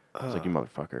 I was like, you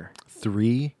motherfucker.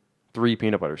 3? 3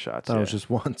 peanut butter shots. That was just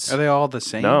once. Are they all the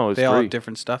same? No, it was they all 3. have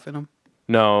different stuff in them?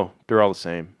 No, they're all the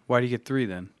same. Why do you get 3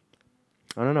 then?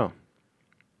 I don't know.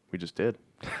 We just did.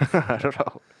 I don't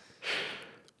know.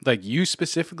 Like you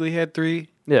specifically had 3?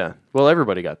 Yeah. Well,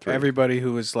 everybody got 3. Everybody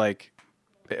who was like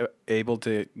able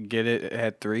to get it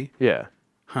had 3? Yeah.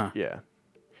 Huh. Yeah.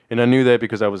 And I knew that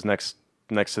because I was next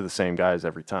to the same guys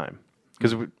every time.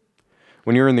 Because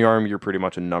when you're in the Army, you're pretty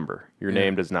much a number. Your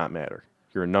name does not matter.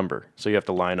 You're a number. So you have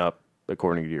to line up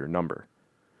according to your number.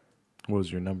 What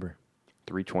was your number?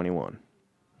 321.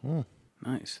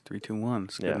 Nice. 321.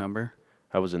 It's a Yeah. good number.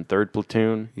 I was in 3rd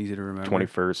platoon, Easy to remember.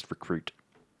 21st recruit.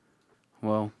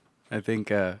 Well, I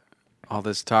think all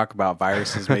this talk about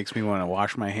viruses makes me want to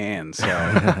wash my hands. So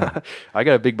I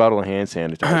got a big bottle of hand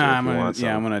sanitizer. I'm if you want some.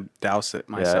 I'm gonna douse it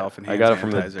myself in hand I got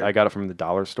sanitizer. it from the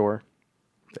dollar store.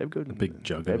 They have good. A big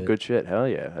jug They of have it. good shit. Hell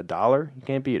yeah, $1, you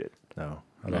can't beat it. No.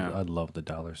 Yeah. I'd love the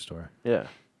dollar store. Yeah.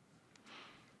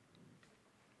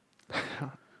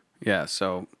 Yeah.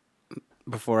 So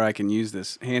before I can use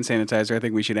this hand sanitizer, I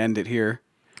think we should end it here.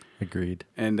 Agreed.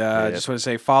 And just want to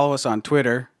say, follow us on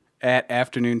Twitter at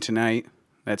Afternoon Tonight.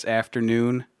 That's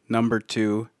afternoon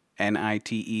 2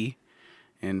 NITE.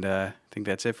 And I think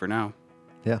that's it for now.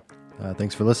 Yeah.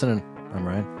 Thanks for listening. I'm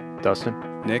Ryan. Dustin.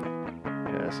 Nick.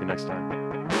 Yeah. See you next time.